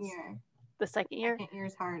 because it's the second year? Second year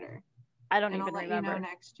is harder. I don't even remember.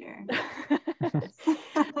 Next year.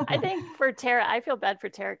 I think for Tara, I feel bad for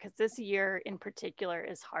Tara because this year in particular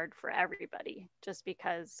is hard for everybody, just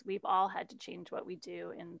because we've all had to change what we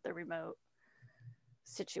do in the remote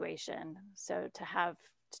situation. So to have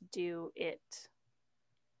to do it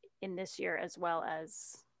in this year as well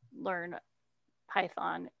as learn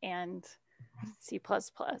Python and C++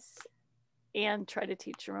 and try to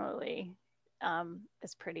teach remotely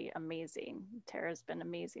is pretty amazing. Tara's been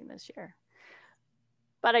amazing this year.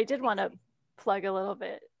 But I did want to plug a little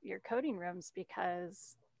bit your coding rooms,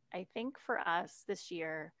 because I think for us this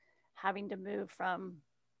year, having to move from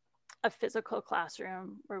a physical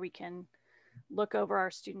classroom where we can look over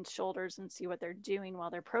our students' shoulders and see what they're doing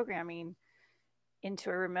while they're programming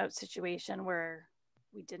into a remote situation where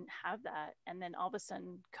we didn't have that. And then all of a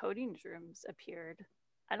sudden coding rooms appeared.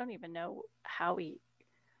 I don't even know how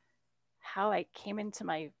I came into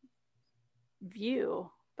my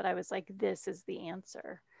view, but I was like, this is the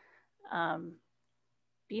answer.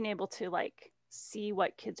 Being able to like see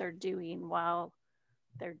what kids are doing while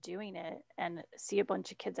they're doing it, and see a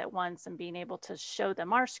bunch of kids at once and being able to show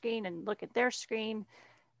them our screen and look at their screen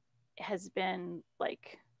has been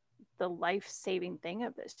like the life-saving thing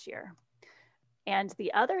of this year. And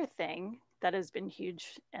the other thing that has been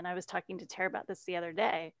huge, and I was talking to Tara about this the other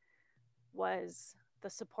day, was the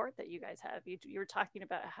support that you guys have. You were talking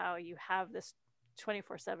about how you have this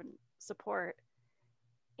 24/7 support,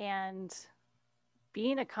 and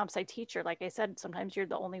being a comp sci teacher, like I said, sometimes you're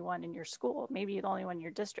the only one in your school. Maybe you're the only one in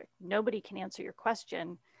your district. Nobody can answer your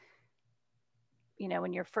question. You know,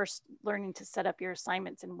 when you're first learning to set up your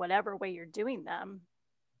assignments in whatever way you're doing them,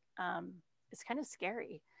 it's kind of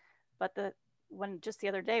scary. But just the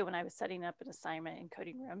other day when I was setting up an assignment in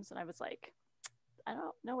coding rooms, and I was like, I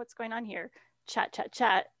don't know what's going on here.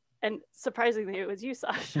 Chat. And surprisingly, it was you,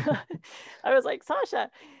 Sasha. I was like, Sasha,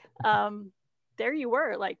 there you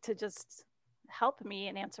were, like, to just help me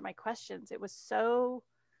and answer my questions. It was so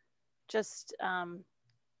just,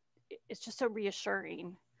 it's just so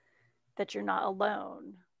reassuring that you're not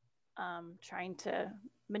alone, trying to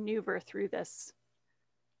maneuver through this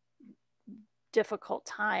difficult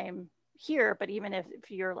time here. But even if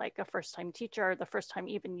you're like a first-time teacher, or the first time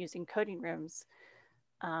even using coding rooms,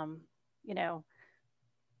 you know,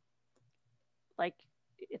 like,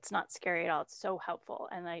 it's not scary at all. It's so helpful.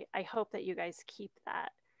 And I hope that you guys keep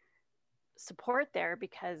that support there,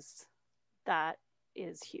 because that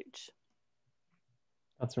is huge.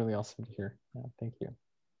 That's really awesome to hear. Yeah, thank you.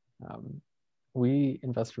 We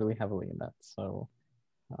invest really heavily in that. So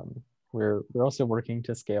we're also working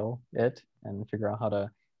to scale it and figure out how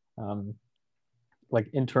to like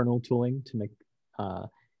internal tooling to make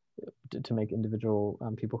individual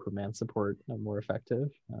people who man support more effective,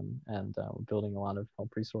 and we're building a lot of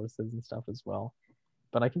help resources and stuff as well.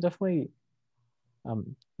 But I can definitely,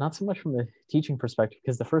 not so much from the teaching perspective,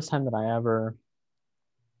 because the first time that I ever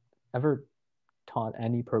taught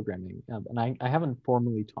any programming, and I haven't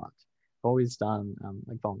formally taught. I've always done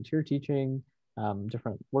like volunteer teaching,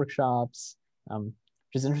 different workshops,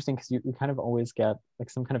 which is interesting because you kind of always get like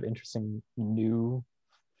some kind of interesting new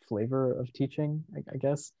flavor of teaching, I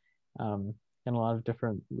guess, in a lot of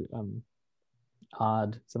different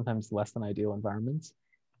odd, sometimes less than ideal environments.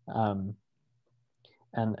 And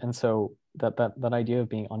so that idea of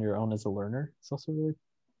being on your own as a learner is also really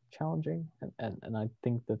challenging. And I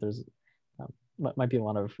think that there's might be a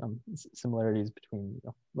lot of similarities between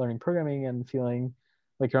learning programming and feeling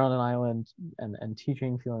like you're on an island, and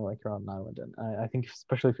teaching feeling like you're on an island. And I think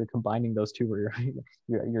especially if you're combining those two, where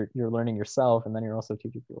you're learning yourself and then you're also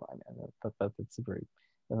teaching people, that's great.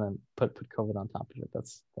 And then put COVID on top of it.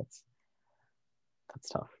 That's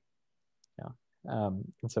tough. Yeah.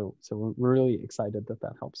 And so we're really excited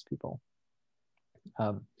that helps people.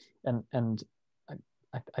 And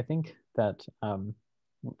I think that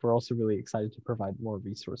we're also really excited to provide more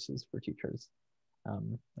resources for teachers,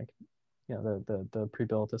 like, you know, the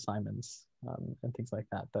pre-built assignments and things like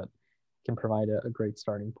that can provide a great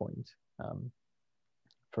starting point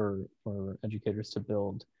for educators to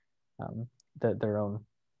build their own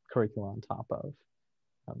curriculum on top of.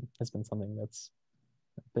 Has been something that's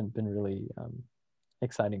been really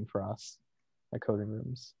exciting for us at Coding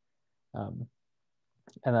Rooms. And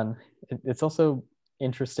then it's also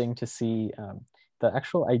interesting to see the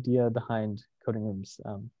actual idea behind Coding Rooms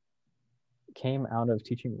came out of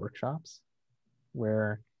teaching workshops,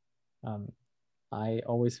 where I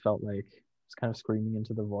always felt like I was kind of screaming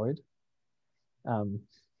into the void,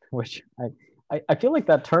 which I feel like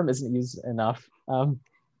that term isn't used enough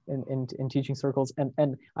in teaching circles,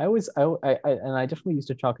 and I definitely used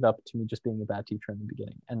to chalk it up to me just being a bad teacher in the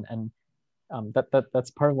beginning, and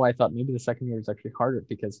that's part of why I thought maybe the second year is actually harder,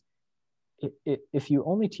 because if you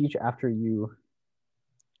only teach after you,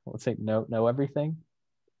 let's say, know everything,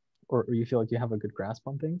 or you feel like you have a good grasp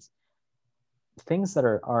on things that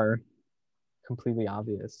are completely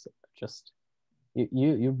obvious, just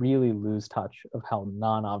you really lose touch of how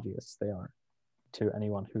non-obvious they are to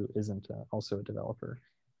anyone who isn't also a developer,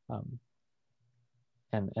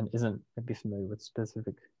 and isn't maybe familiar with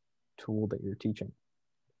specific tool that you're teaching.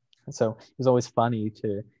 And so it was always funny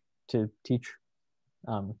to teach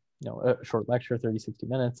a short lecture, 30-60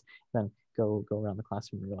 minutes, then go around the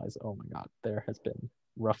classroom and realize, oh my God, there has been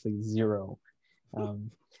roughly zero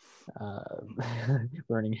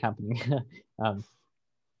learning happening.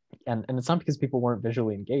 And it's not because people weren't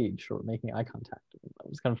visually engaged or making eye contact. I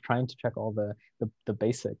was kind of trying to check all the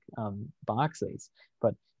basic boxes,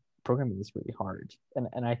 but programming is really hard.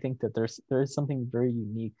 And I think that there is something very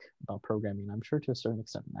unique about programming, I'm sure to a certain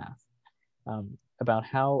extent math, about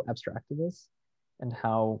how abstract it is, and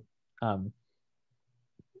how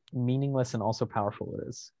meaningless and also powerful it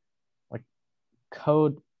is. Like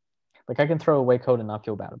code, like I can throw away code and not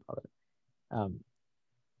feel bad about it.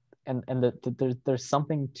 And there's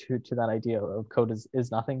something to that idea of code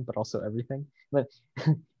is nothing but also everything. But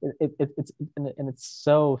it's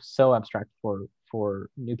so abstract for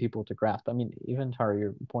new people to grasp. I mean, even Tara,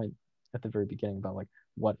 your point at the very beginning about like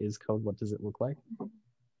what is code, what does it look like?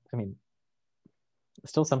 I mean,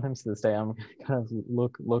 still sometimes to this day I'm kind of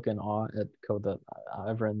look in awe at code that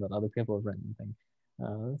I've written, that other people have written, and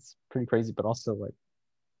think it's pretty crazy, but also like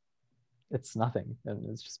it's nothing and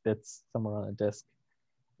it's just bits somewhere on a disk.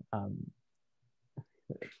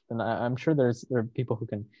 And I'm sure there are people who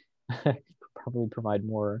can probably provide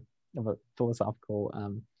more of a philosophical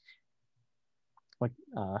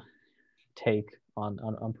take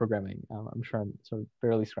on programming. I'm sure I'm sort of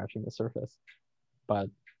barely scratching the surface, but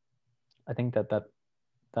I think that's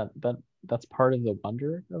part of the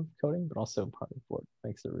wonder of coding, but also part of what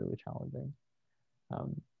makes it really challenging.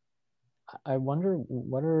 I wonder,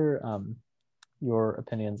 what are your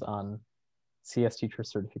opinions on CS teacher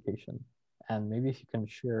certification? And maybe if you can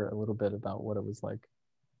share a little bit about what it was like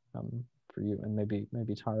for you, and maybe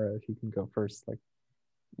Tara, if you can go first, like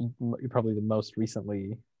you're probably the most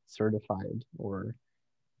recently certified or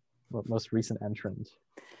most recent entrant.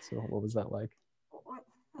 So what was that like?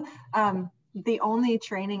 The only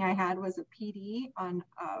training I had was a PD on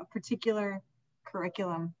a particular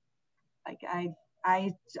curriculum. Like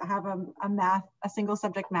I have a single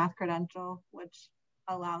subject math credential, which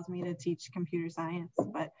allows me to teach computer science,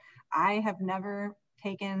 but I have never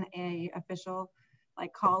taken a official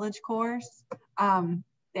like college course.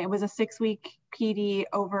 It was a 6-week PD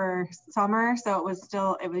over summer, so it was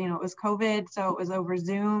COVID, so it was over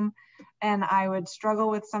Zoom, and I would struggle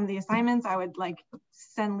with some of the assignments. I would like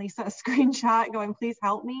send Lisa a screenshot going, please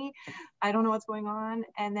help me, I don't know what's going on.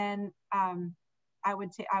 And then I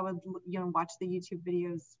would watch the YouTube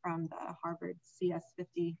videos from the Harvard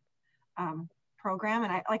CS50 program,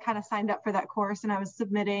 and I like kind of signed up for that course, and I was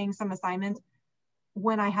submitting some assignments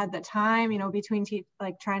when I had the time, between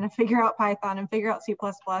trying to figure out Python and figure out C++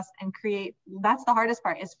 and create. That's the hardest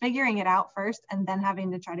part, is figuring it out first and then having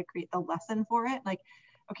to try to create the lesson for it. Like,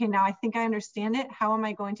 okay, now I think I understand it. How am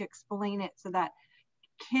I going to explain it so that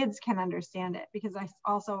kids can understand it? Because I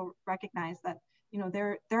also recognize that,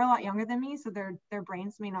 they're a lot younger than me, so their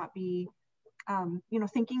brains may not be,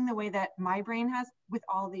 thinking the way that my brain has with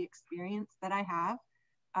all the experience that I have.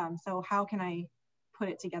 So how can I put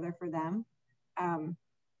it together for them?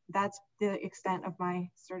 That's the extent of my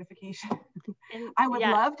certification. I would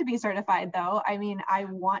love to be certified though. I mean, I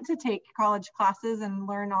want to take college classes and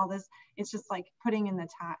learn all this. It's just like putting in the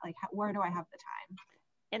time, like where do I have the time?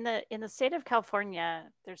 In the state of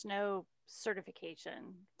California, there's no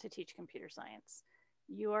certification to teach computer science.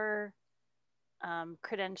 Your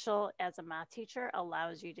credential as a math teacher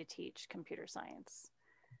allows you to teach computer science.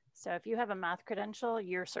 So if you have a math credential,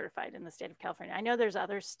 you're certified in the state of California. I know there's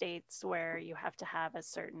other states where you have to have a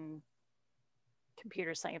certain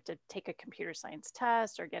computer science, you have to take a computer science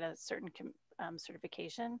test or get a certain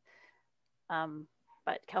certification,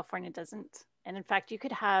 but California doesn't. And in fact, you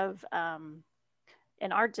could have,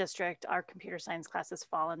 in our district, our computer science classes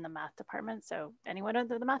fall in the math department. So anyone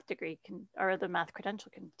with the math degree or the math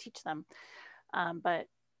credential can teach them. But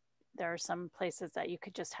there are some places that you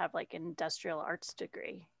could just have like an industrial arts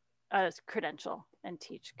degree credential and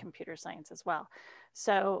teach computer science as well.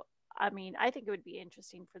 So, I mean, I think it would be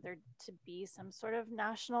interesting for there to be some sort of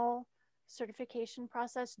national certification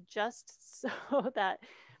process, just so that,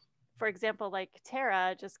 for example, like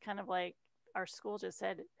Tara, just kind of like our school just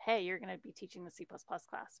said, hey, you're going to be teaching the C++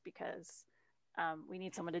 class because we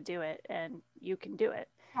need someone to do it and you can do it.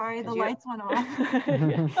 Sorry, the lights went off.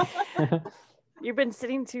 You've been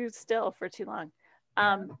sitting too still for too long.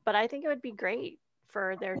 But I think it would be great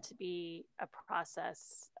for there to be a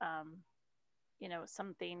process,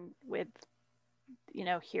 something with,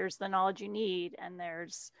 here's the knowledge you need, and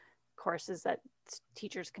there's courses that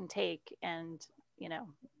teachers can take, and,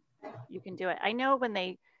 you can do it. I know when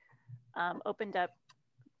they opened up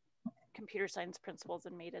computer science principles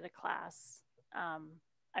and made it a class,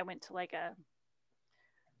 I went to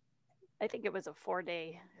I think it was a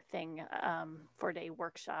 4-day thing, 4-day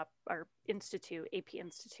workshop or institute, AP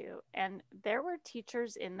Institute. And there were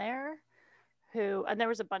teachers in there and there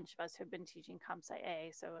was a bunch of us who've been teaching Comp Sci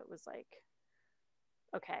A. So it was like,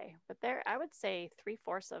 okay, but I would say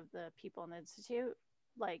 3/4 of the people in the institute,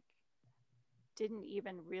 didn't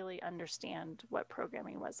even really understand what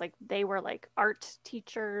programming was. Like they were like art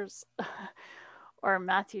teachers or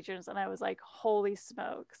math teachers. And I was like, holy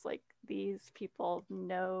smokes, like these people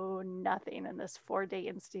know nothing. And this 4-day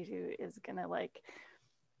institute is going to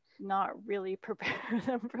not really prepare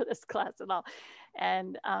them for this class at all.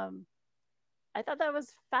 And I thought that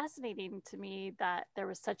was fascinating to me, that there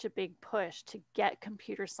was such a big push to get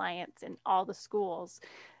computer science in all the schools,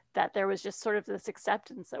 that there was just sort of this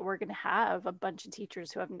acceptance that we're going to have a bunch of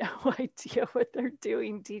teachers who have no idea what they're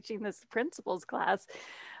doing teaching this principles class.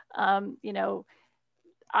 You know,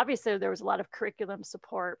 obviously there was a lot of curriculum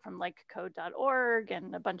support from like code.org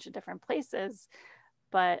and a bunch of different places,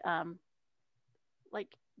 but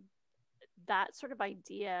like that sort of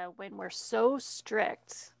idea, when we're so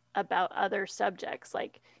strict about other subjects,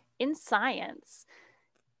 like in science,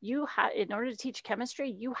 you have, in order to teach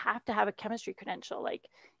chemistry, you have to have a chemistry credential. Like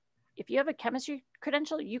if you have a chemistry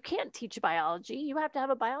credential, you can't teach biology. You have to have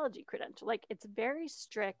a biology credential. Like it's very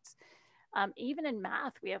strict. Even in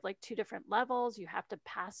math, we have like 2 different levels. You have to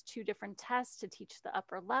pass 2 different tests to teach the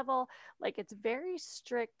upper level. Like it's very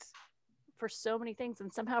strict for so many things.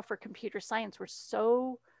 And somehow for computer science, we're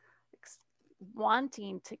so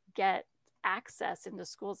wanting to get access into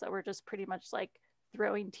schools that we're just pretty much like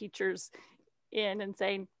throwing teachers in and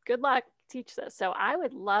saying, good luck, teach this. So I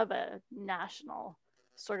would love a national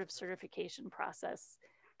sort of certification process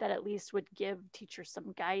that at least would give teachers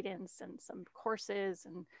some guidance and some courses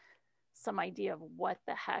and some idea of what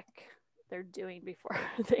the heck they're doing before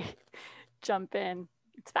they jump in.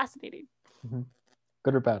 It's fascinating. Mm-hmm.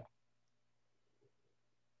 Good or bad?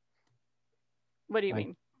 What do you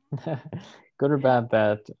mean? Good or bad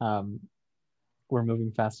that we're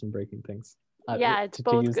moving fast and breaking things? Yeah, it's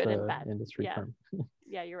both use good the and bad. Industry term.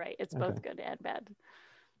 Yeah, you're right. It's both good and bad.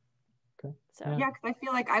 Okay. So yeah, because I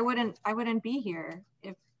feel like I wouldn't be here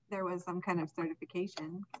if there was some kind of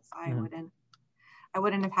certification, because I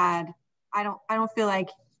wouldn't have had. I don't feel like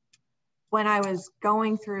when I was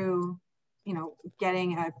going through, you know,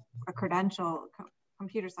 getting a credential,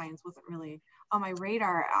 computer science wasn't really on my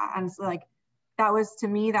radar. Honestly, like that was, to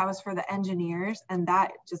me, that was for the engineers, and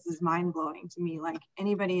that just is mind blowing to me. Like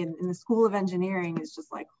anybody in the School of Engineering is just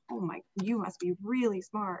like, oh my, you must be really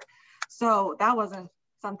smart. So that wasn't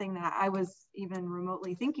something that I was even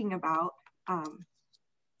remotely thinking about.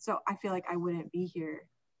 So I feel like I wouldn't be here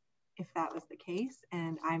if that was the case,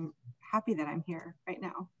 and I'm happy that I'm here right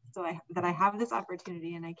now. So that I have this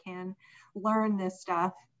opportunity and I can learn this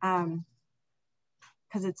stuff,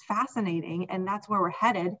 because it's fascinating, and that's where we're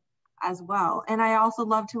headed as well. And I also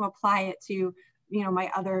love to apply it to, you know, my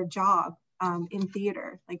other job in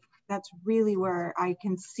theater. Like that's really where I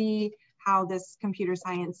can see how this computer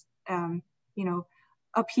science, you know,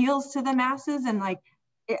 appeals to the masses, and like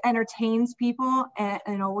it entertains people. And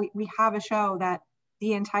you know, we have a show that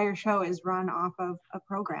the entire show is run off of a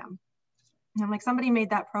program. And I'm like, somebody made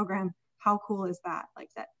that program. How cool is that? Like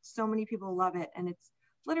that so many people love it. And it's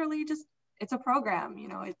literally just, it's a program, you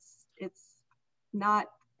know, it's not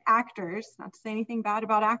actors, not to say anything bad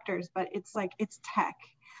about actors, but it's like, it's tech.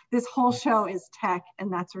 This whole show is tech,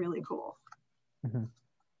 and that's really cool. Mm-hmm.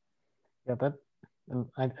 Yeah, that,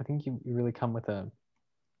 I think you really come with a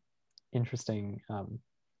interesting and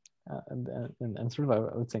sort of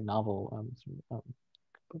I would say novel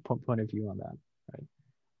point of view on that, right?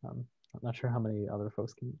 I'm not sure how many other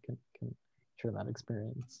folks can share that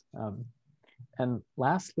experience. And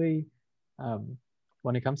lastly,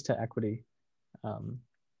 when it comes to equity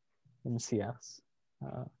in CS,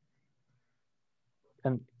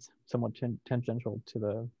 and somewhat tangential to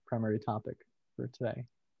the primary topic for today,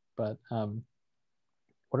 but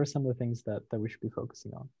what are some of the things that we should be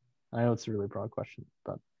focusing on? I know it's a really broad question,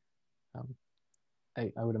 but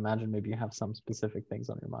I would imagine maybe you have some specific things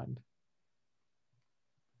on your mind.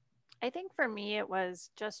 I think for me, it was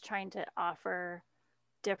just trying to offer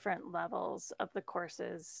different levels of the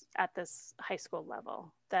courses at this high school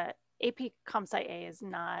level. That AP Comp Sci A is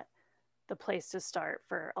not the place to start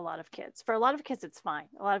for a lot of kids. For a lot of kids, it's fine.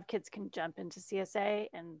 A lot of kids can jump into CSA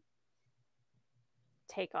and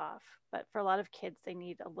take off. But for a lot of kids, they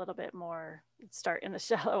need a little bit more start in the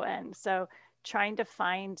shallow end. So trying to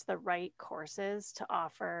find the right courses to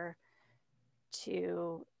offer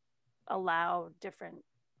to allow different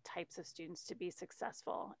types of students to be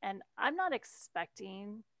successful. And I'm not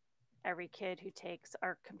expecting every kid who takes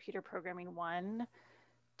our computer programming 1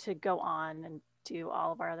 to go on and do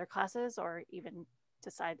all of our other classes or even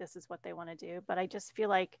decide this is what they want to do. But I just feel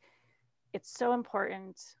like it's so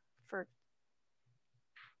important for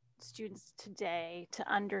students today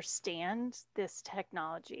to understand this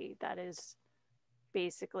technology that is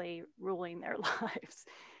basically ruling their lives,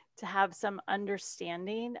 to have some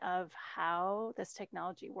understanding of how this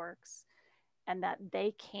technology works, and that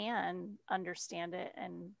they can understand it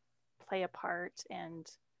and play a part and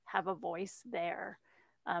have a voice there.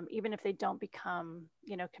 even if they don't become,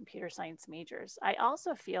 computer science majors. I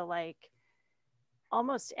also feel like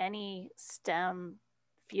almost any STEM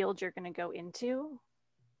field you're going to go into,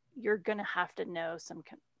 you're going to have to know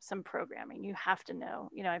some programming. You have to know,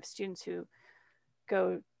 I have students who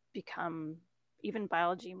go become even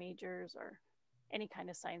biology majors or any kind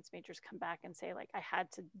of science majors, come back and say, like, I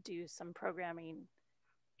had to do some programming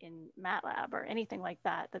in MATLAB or anything like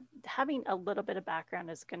that. That having a little bit of background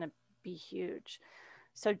is going to be huge.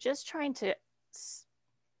 So just trying to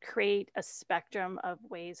create a spectrum of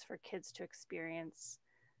ways for kids to experience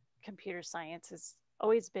computer science has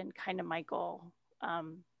always been kind of my goal,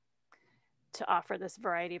 to offer this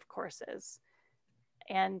variety of courses.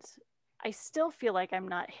 And I still feel like I'm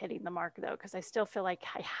not hitting the mark though, because I still feel like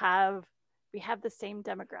we have the same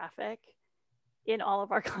demographic in all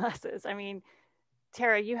of our classes. I mean,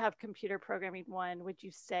 Tara, you have computer programming 1. Would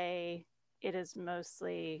you say it is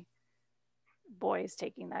mostly boys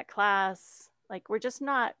taking that class? Like, we're just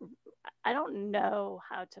not, I don't know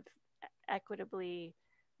how to equitably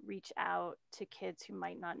reach out to kids who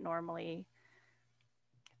might not normally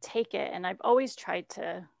take it. And I've always tried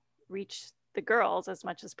to reach the girls as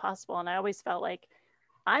much as possible. And I always felt like,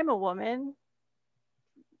 I'm a woman,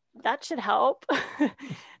 that should help.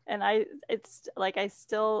 And it's like, I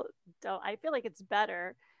still don't, I feel like it's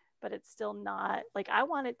better, but it's still not, like, I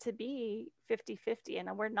want it to be 50-50,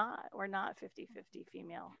 and we're not 50-50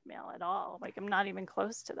 female, male at all. Like, I'm not even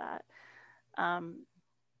close to that.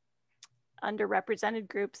 Underrepresented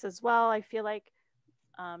groups as well. I feel like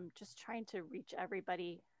just trying to reach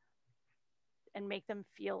everybody and make them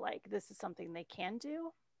feel like this is something they can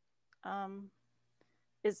do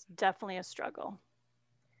is definitely a struggle,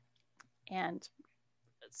 and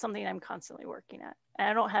something I'm constantly working at. And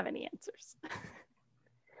I don't have any answers.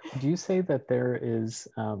 Do you say that there is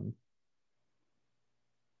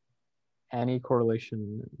any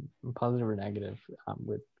correlation, positive or negative,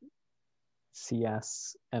 with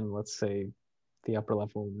CS and, let's say, the upper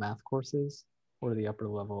level math courses or the upper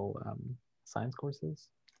level science courses?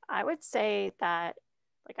 I would say that,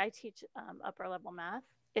 like, I teach upper level math.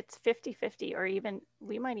 It's 50-50, or even,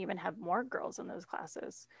 we might even have more girls in those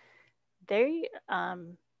classes. They are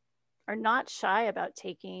not shy about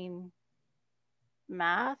taking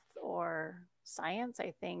math or science.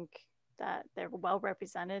 I think that they're well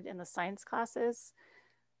represented in the science classes.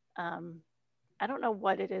 I don't know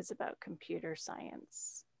what it is about computer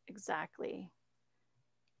science exactly,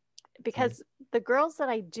 because the girls that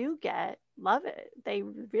I do get love it. They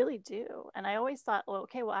really do. And I always thought, well,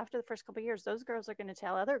 okay, well, after the first couple of years, those girls are going to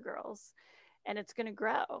tell other girls and it's going to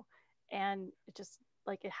grow. And it just,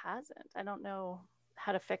 like, it hasn't. I don't know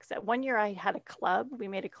how to fix it. One year I had a club. We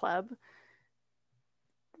made a club.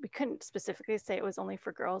 We couldn't specifically say it was only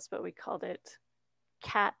for girls, but we called it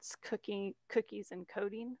Cats, Cookies, and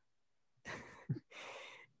Coding.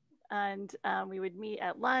 And we would meet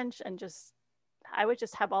at lunch, and I would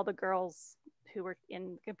just have all the girls who were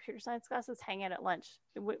in computer science classes hang out at lunch.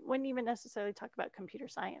 Wouldn't even necessarily talk about computer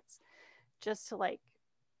science, just to, like,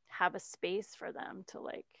 have a space for them to,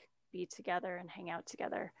 like, be together and hang out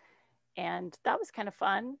together. And that was kind of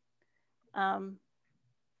fun.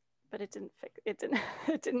 But it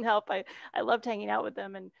didn't help. I loved hanging out with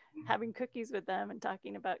them and having cookies with them and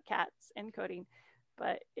talking about cats and coding,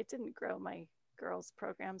 but it didn't grow my girls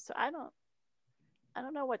program. So I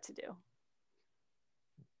don't know what to do.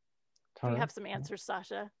 Do you have some answers,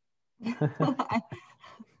 Sasha? I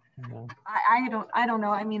don't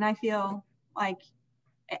know. I mean, I feel like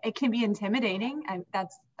it can be intimidating, and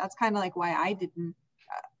that's kind of like why I didn't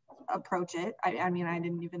approach it. I mean, I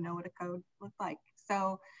didn't even know what a code looked like.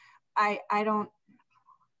 So I don't,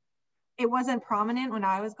 it wasn't prominent when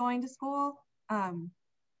I was going to school.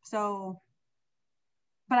 So,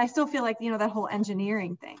 but I still feel like, that whole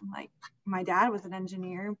engineering thing, like, my dad was an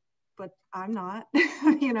engineer, but I'm not,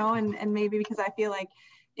 and maybe because I feel like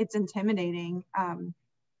it's intimidating.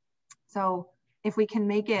 So if we can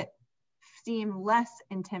make it seem less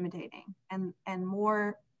intimidating and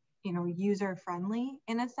more, user friendly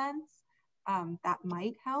in a sense, that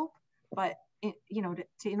might help. But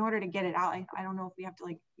in order to get it out, I don't know if we have to,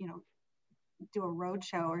 like, do a road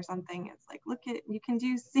show or something. It's like, look at, you can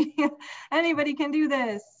do, see, anybody can do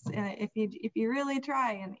this if you really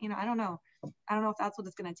try. And I don't know if that's what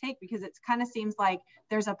it's going to take, because it kind of seems like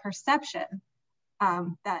there's a perception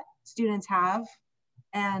that students have,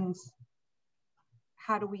 and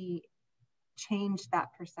how do we change that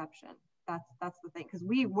perception? That's the thing, because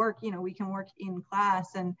we work, we can work in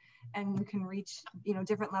class and you can reach,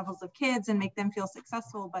 different levels of kids and make them feel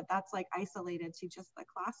successful, but that's, like, isolated to just the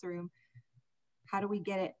classroom. How do we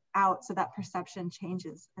get it out so that perception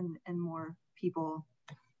changes and more people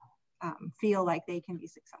feel like they can be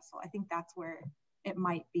successful. I think that's where it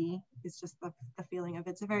might be. It's just the feeling of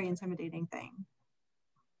it's a very intimidating thing.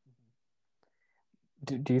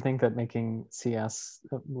 Do you think that making CS,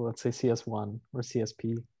 let's say CS1 or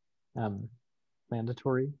CSP,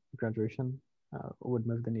 mandatory graduation would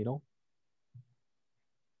move the needle?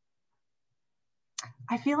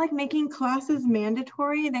 I feel like making classes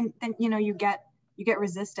mandatory, then you get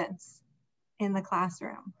resistance in the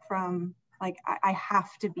classroom from like, I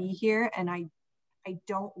have to be here and I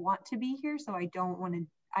don't want to be here, so I don't want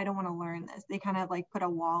to learn this. They kind of like put a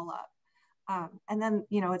wall up. And then,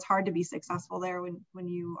 it's hard to be successful there when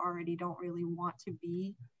you already don't really want to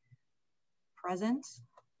be present.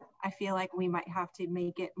 I feel like we might have to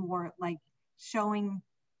make it more like showing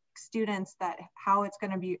students that how it's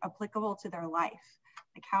going to be applicable to their life,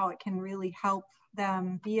 like how it can really help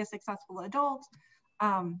them be a successful adult,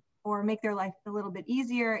 or make their life a little bit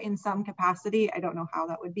easier in some capacity. I don't know how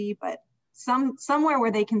that would be, but somewhere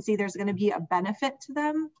where they can see there's going to be a benefit to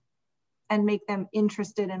them and make them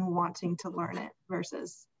interested in wanting to learn it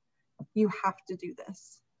versus you have to do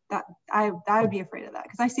this. That I would be afraid of that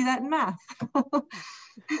because I see that in math.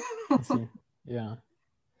 I see. Yeah.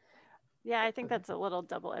 Yeah, I think that's a little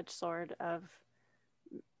double-edged sword of,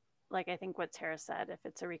 like, I think what Tara said, if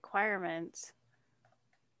it's a requirement,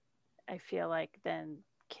 I feel like then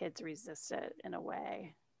kids resist it in a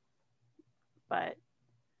way. But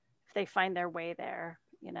if they find their way there,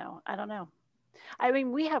 I don't know. I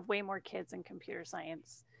mean, we have way more kids in computer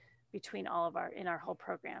science between in our whole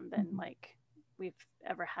program than like we've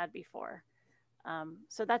ever had before.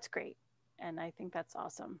 So that's great. And I think that's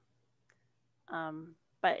awesome.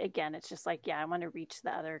 But again, it's just like, I want to reach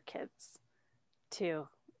the other kids too,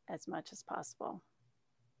 as much as possible.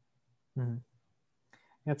 Mm-hmm.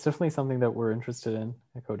 Yeah, it's definitely something that we're interested in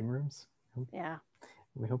at Coding Rooms. Yeah.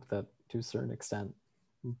 We hope that to a certain extent,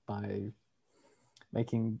 by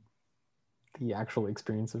making the actual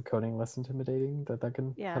experience of coding less intimidating, that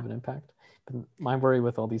can have an impact. But my worry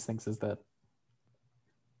with all these things is that,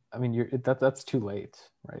 I mean, that's too late,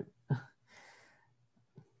 right?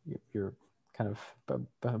 You're kind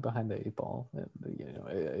of behind the eight ball.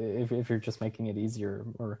 If you're just making it easier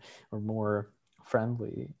or more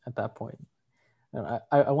friendly at that point.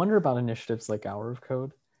 I wonder about initiatives like Hour of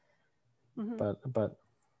Code, but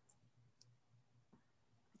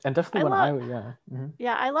and definitely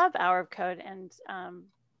I love Hour of Code, and I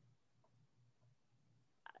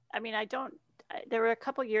mean, there were a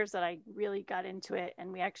couple years that I really got into it,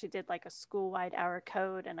 and we actually did like a school-wide Hour of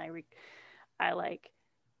Code, and I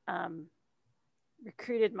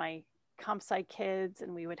recruited my comp sci kids,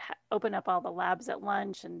 and we would open up all the labs at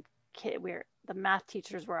lunch, and the math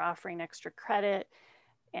teachers were offering extra credit,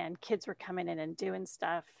 and kids were coming in and doing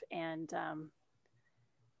stuff, and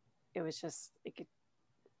it was just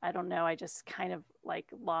I don't know, I just kind of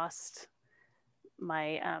like lost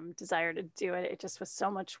my desire to do it. It just was so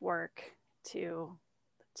much work to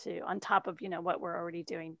on top of what we're already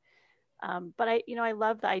doing, but I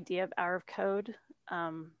love the idea of Hour of Code.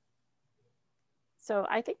 So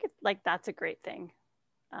I think that's a great thing.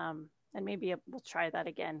 And maybe we'll try that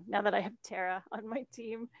again now that I have Tara on my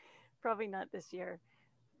team. Probably not this year,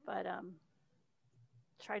 but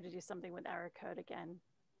try to do something with Hour of Code again.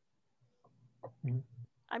 Mm-hmm.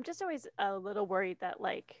 I'm just always a little worried that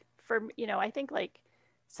I think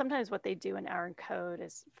sometimes what they do in Hour of Code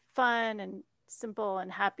is fun and simple and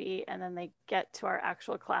happy, and then they get to our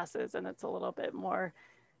actual classes and it's a little bit more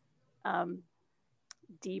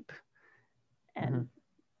deep, and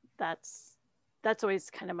that's always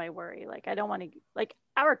kind of my worry. Like, I don't want to,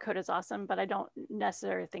 Hour of Code is awesome, but I don't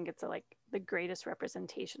necessarily think it's the greatest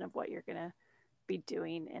representation of what you're going to be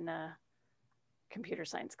doing in a computer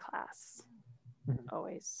science class.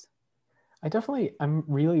 Always. I'm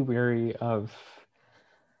really wary of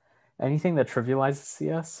anything that trivializes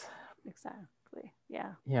CS. Exactly.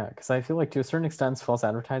 Yeah. Yeah, because I feel like to a certain extent it's false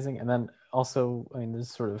advertising, and then also, I mean, there's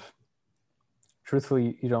sort of,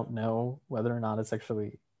 truthfully, you don't know whether or not it's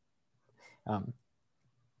actually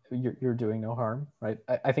you're doing no harm, right?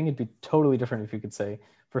 I think it'd be totally different if you could say,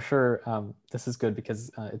 for sure, this is good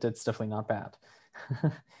because it's definitely not bad.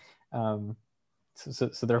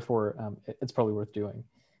 So therefore, it's probably worth doing.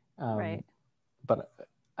 Right. But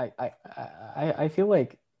I feel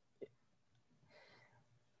like,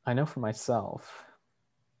 I know for myself,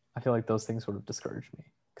 I feel like those things would have discouraged me,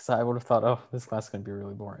 because I would have thought, oh, this class is going to be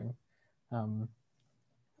really boring.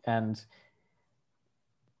 And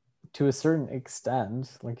to a certain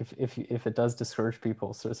extent, like if it does discourage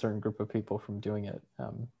people, so a certain group of people from doing it,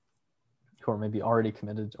 who are maybe already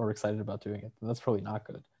committed or excited about doing it, then that's probably not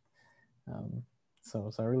good.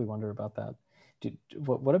 So I really wonder about that.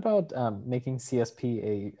 What about making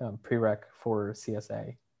CSP a prereq for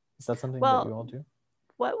CSA? Is that something that you all do?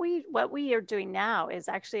 What we are doing now is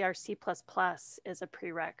actually our C++ is a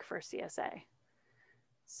prereq for CSA.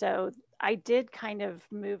 So I did kind of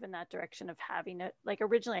move in that direction of having it. Like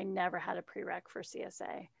originally I never had a prereq for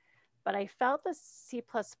CSA, but I felt the C++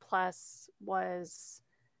 was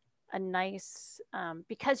a nice,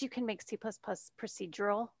 because you can make C++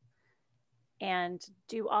 procedural and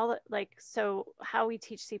do all the, like, so how we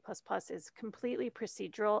teach C++ is completely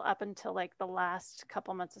procedural up until like the last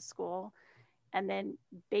couple months of school, and then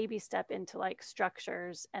baby step into like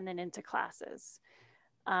structures and then into classes.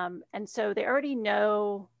 And so they already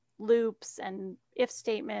know loops and if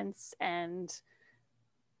statements and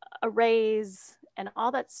arrays and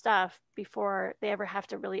all that stuff before they ever have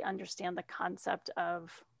to really understand the concept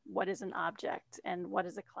of what is an object and what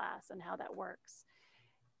is a class and how that works.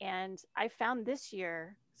 And I found this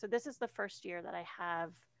year, so this is the first year that I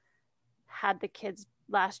have had the kids,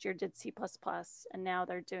 last year did C++, and now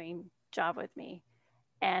they're doing Java with me.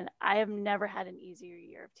 And I have never had an easier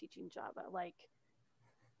year of teaching Java. Like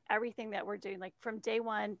everything that we're doing, like from day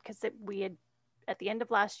one, because we had, at the end of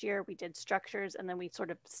last year, we did structures, and then we sort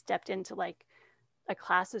of stepped into like a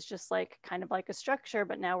class is just like kind of like a structure,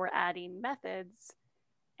 but now we're adding methods.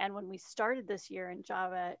 And when we started this year in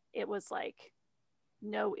Java, it was like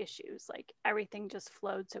no issues. Like everything just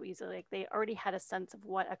flowed so easily. Like they already had a sense of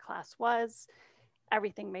what a class was.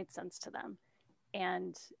 Everything made sense to them.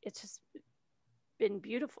 And it's just been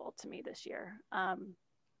beautiful to me this year.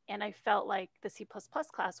 And I felt like the C++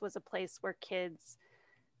 class was a place where kids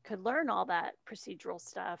could learn all that procedural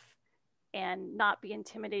stuff and not be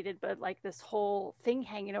intimidated, but like this whole thing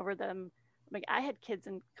hanging over them. Like I had kids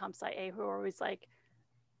in Comp Sci A who were always like,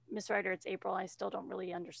 Miss Ryder, it's April. I still don't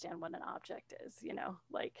really understand what an object is, you know,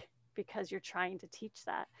 like because you're trying to teach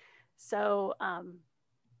that. So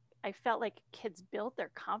I felt like kids built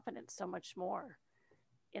their confidence so much more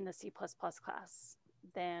in the C++ class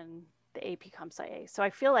than the AP Comp Sci A. So I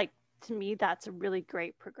feel like to me, that's a really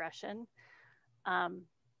great progression. I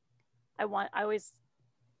always,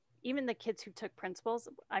 even the kids who took principles,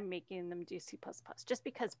 I'm making them do C++, just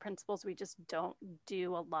because principles, we just don't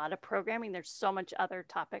do a lot of programming. There's so much other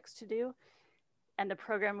topics to do. And the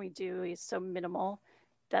program we do is so minimal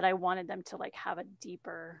that I wanted them to like have a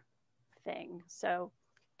deeper thing. So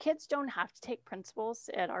kids don't have to take principles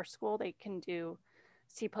at our school. They can do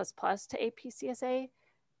C++ to AP CSA,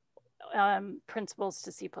 principles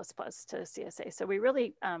to C++ to CSA. So we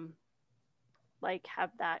really like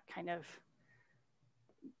have that kind of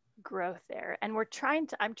growth there. And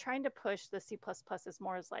I'm trying to push the C++ as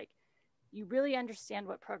more as like, you really understand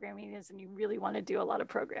what programming is and you really want to do a lot of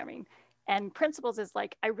programming. And principles is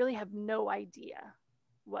like, I really have no idea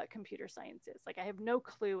what computer science is. Like I have no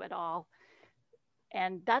clue at all.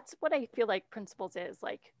 And that's what I feel like principles is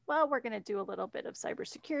like, well, we're going to do a little bit of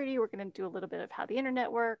cybersecurity. We're going to do a little bit of how the internet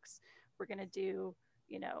works. We're going to do,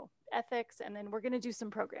 you know, ethics, and then we're going to do some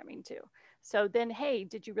programming too. So then, hey,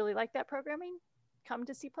 did you really like that programming? Come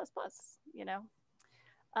to C++, you know.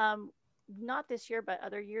 Not this year, but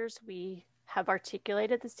other years, we have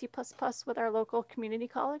articulated the C++ with our local community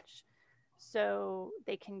college. So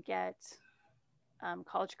they can get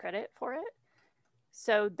college credit for it.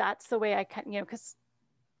 So that's the way I can, you know, because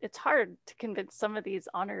it's hard to convince some of these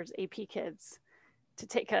honors AP kids to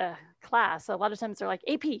take a class. A lot of times they're like,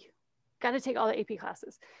 AP, got to take all the AP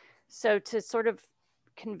classes. So to sort of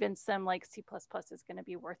convince them like C++ is going to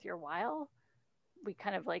be worth your while, we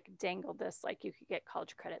kind of like dangled this, like you could get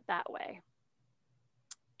college credit that way.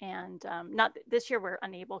 And not this year, we're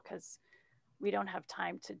unable because we don't have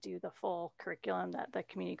time to do the full curriculum that the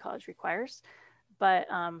community college requires. But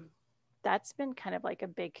that's been kind of like a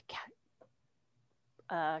big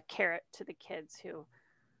carrot to the kids who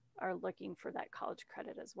are looking for that college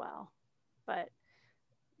credit as well. But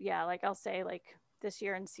yeah, like I'll say like this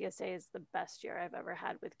year in CSA is the best year I've ever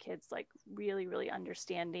had with kids, like really, really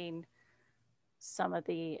understanding some of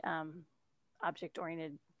the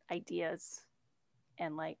object-oriented ideas.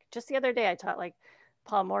 And like just the other day I taught like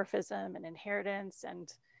polymorphism and inheritance,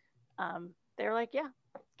 and they're like, yeah,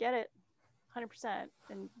 get it 100%.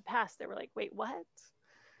 And past they were like, wait, what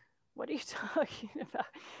are you talking about?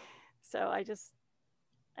 So I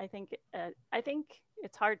think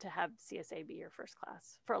it's hard to have CSA be your first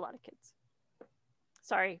class for a lot of kids.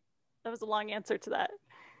 Sorry, that was a long answer to that.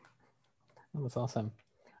 That was awesome.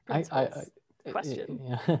 Question.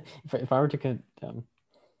 Yeah, if I were to if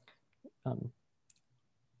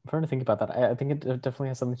I were to think about that, I think it definitely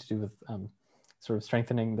has something to do with sort of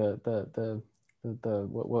strengthening the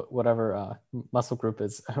whatever muscle group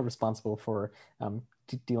is responsible for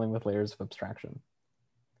dealing with layers of abstraction.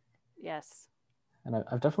 Yes. And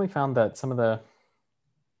I've definitely found that some of the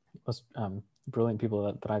most brilliant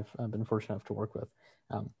people that I've been fortunate enough to work with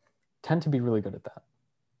tend to be really good at that.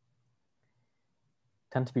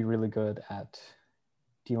 Tend to be really good at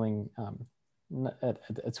dealing,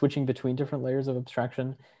 at switching between different layers of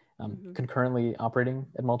abstraction, concurrently operating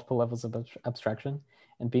at multiple levels of abstraction,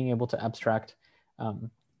 and being able to abstract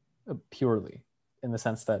purely, in the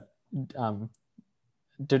sense that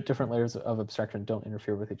different layers of abstraction don't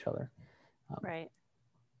interfere with each other. Right.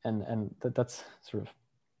 And that's sort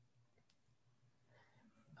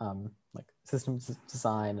of like systems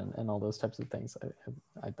design and all those types of things.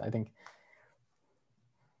 I think,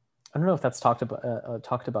 I don't know if that's talked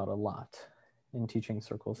about a lot in teaching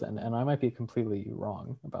circles, and I might be completely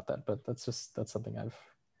wrong about that, but that's something I've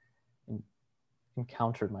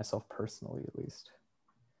encountered myself personally, at least.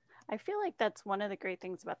 I feel like that's one of the great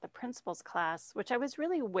things about the principles class, which I was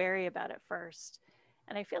really wary about at first.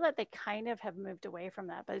 And I feel that they kind of have moved away from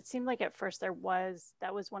that, but it seemed like at first that was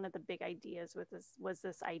one of the big ideas with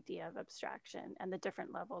this idea of abstraction and the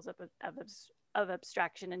different levels of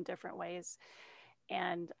abstraction in different ways.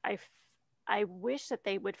 And I wish that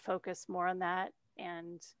they would focus more on that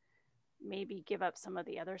and maybe give up some of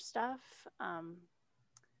the other stuff,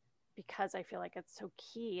 because I feel like it's so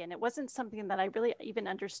key. And it wasn't something that I really even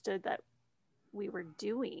understood that we were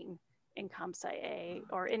doing in Comp Sci A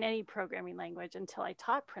or in any programming language until I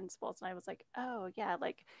taught principles. And I was like, oh yeah,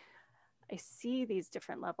 like I see these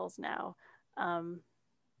different levels now,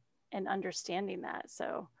 and understanding that.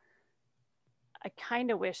 So I kind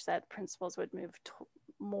of wish that principles would move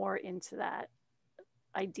more into that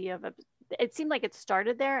idea of, it seemed like it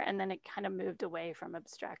started there and then it kind of moved away from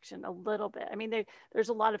abstraction a little bit. I mean, there's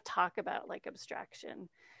a lot of talk about like abstraction,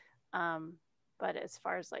 but as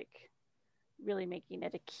far as like really making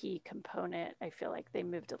it a key component, I feel like they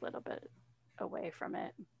moved a little bit away from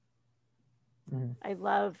it.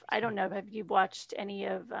 I don't know, have you watched any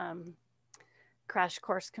of Crash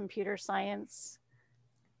Course Computer Science?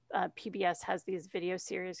 PBS has these video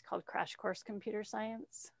series called Crash Course Computer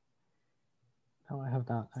Science. No, I have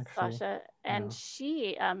not actually. Sasha, and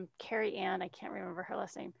she, Carrie Ann, I can't remember her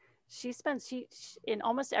last name. She in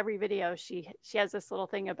almost every video, she has this little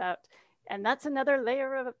thing about, and that's another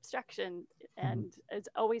layer of abstraction, and it's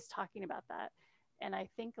always talking about that. And I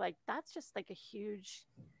think like that's just like a huge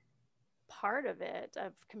part of it,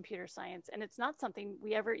 of computer science. And it's not something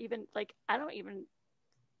we ever even, like, I don't even,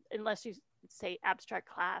 unless you say abstract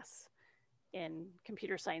class in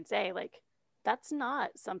computer science A, like that's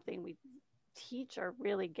not something we teach or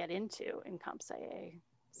really get into in Comp Sci A.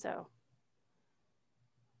 So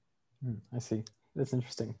I see. That's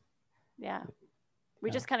interesting. Yeah. We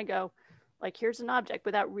just kind of go like, here's an object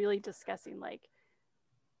without really discussing like,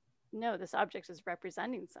 no, this object is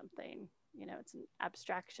representing something, you know, it's an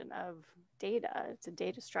abstraction of data, it's a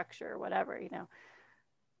data structure or whatever, you know.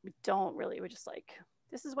 We're just like,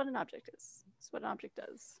 this is what an object is. This is what an object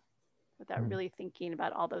does, without really thinking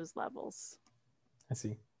about all those levels. I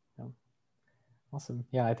see. Yeah. Awesome.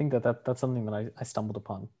 Yeah, I think that's something that I stumbled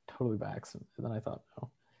upon totally by accident. And then I thought, oh,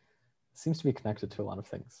 it seems to be connected to a lot of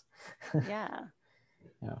things. Yeah.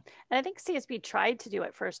 Yeah. And I think CSB tried to do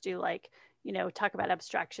at first, like, you know, talk about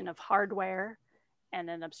abstraction of hardware and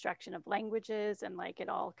then abstraction of languages, and like it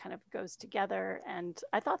all kind of goes together. And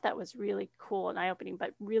I thought that was really cool and eye-opening,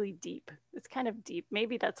 but really deep. It's kind of deep.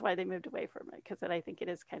 Maybe that's why they moved away from it, because I think it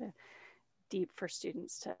is kind of deep for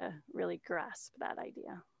students to really grasp that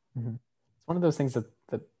idea. It's one of those things that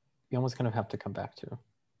you almost kind of have to come back to.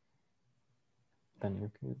 Then you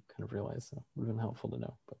kind of realize it would have been helpful to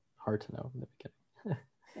know, but hard to know in the beginning.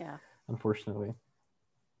 Yeah. Unfortunately,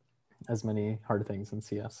 as many hard things in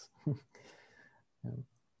CS.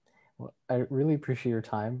 Well, I really appreciate your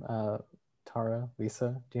time, Tara,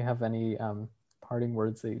 Lisa. Do you have any parting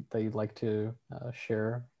words that you'd like to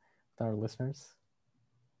share with our listeners?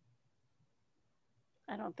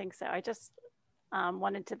 I don't think so. I just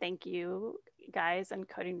wanted to thank you guys and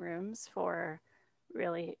Coding Rooms for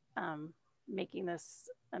really making this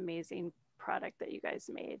amazing product that you guys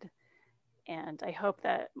made. And I hope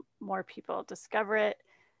that more people discover it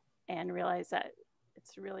and realize that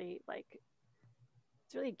it's really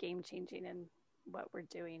game changing in what we're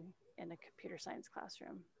doing in a computer science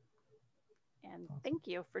classroom. And awesome. Thank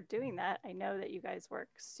you for doing that. I know that you guys work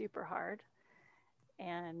super hard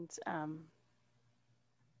and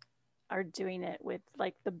are doing it with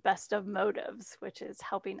like the best of motives, which is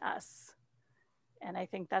helping us. And I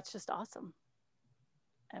think that's just awesome.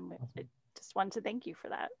 And I just wanted to thank you for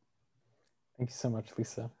that. Thank you so much,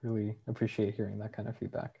 Lisa. Really appreciate hearing that kind of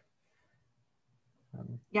feedback.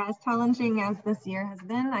 Yeah, as challenging as this year has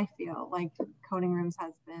been, I feel like Coding Rooms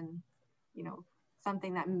has been, you know,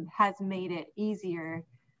 something that has made it easier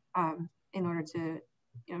in order to,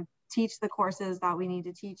 you know, teach the courses that we need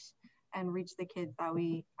to teach and reach the kids that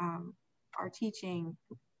we are teaching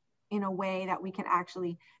in a way that we can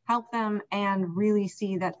actually help them and really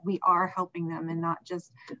see that we are helping them and not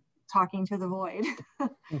just talking to the void.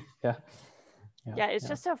 Yeah, it's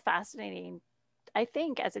just so fascinating, I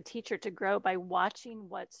think, as a teacher, to grow by watching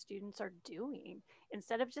what students are doing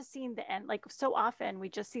instead of just seeing the end. Like, so often we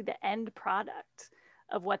just see the end product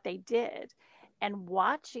of what they did, and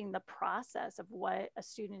watching the process of what a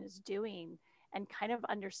student is doing and kind of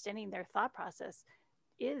understanding their thought process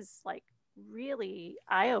is like really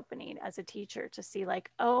eye-opening as a teacher, to see like,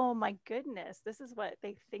 oh my goodness, this is what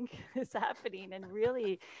they think is happening, and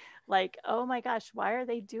really like, oh my gosh, why are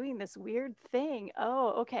they doing this weird thing?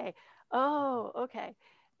 Oh, okay.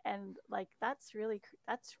 And like, that's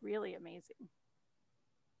really amazing.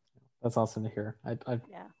 That's awesome to hear.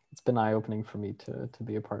 Yeah, it's been eye-opening for me to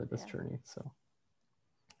be a part of this journey, so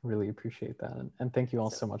really appreciate that, and thank you all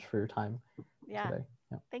so much for your time today.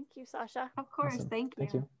 Thank you, Sasha. Of course. Awesome.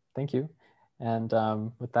 Thank you. And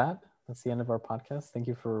with that, that's the end of our podcast. Thank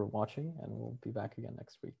you for watching, and we'll be back again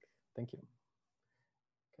next week. Thank you.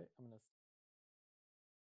 Okay, I'm gonna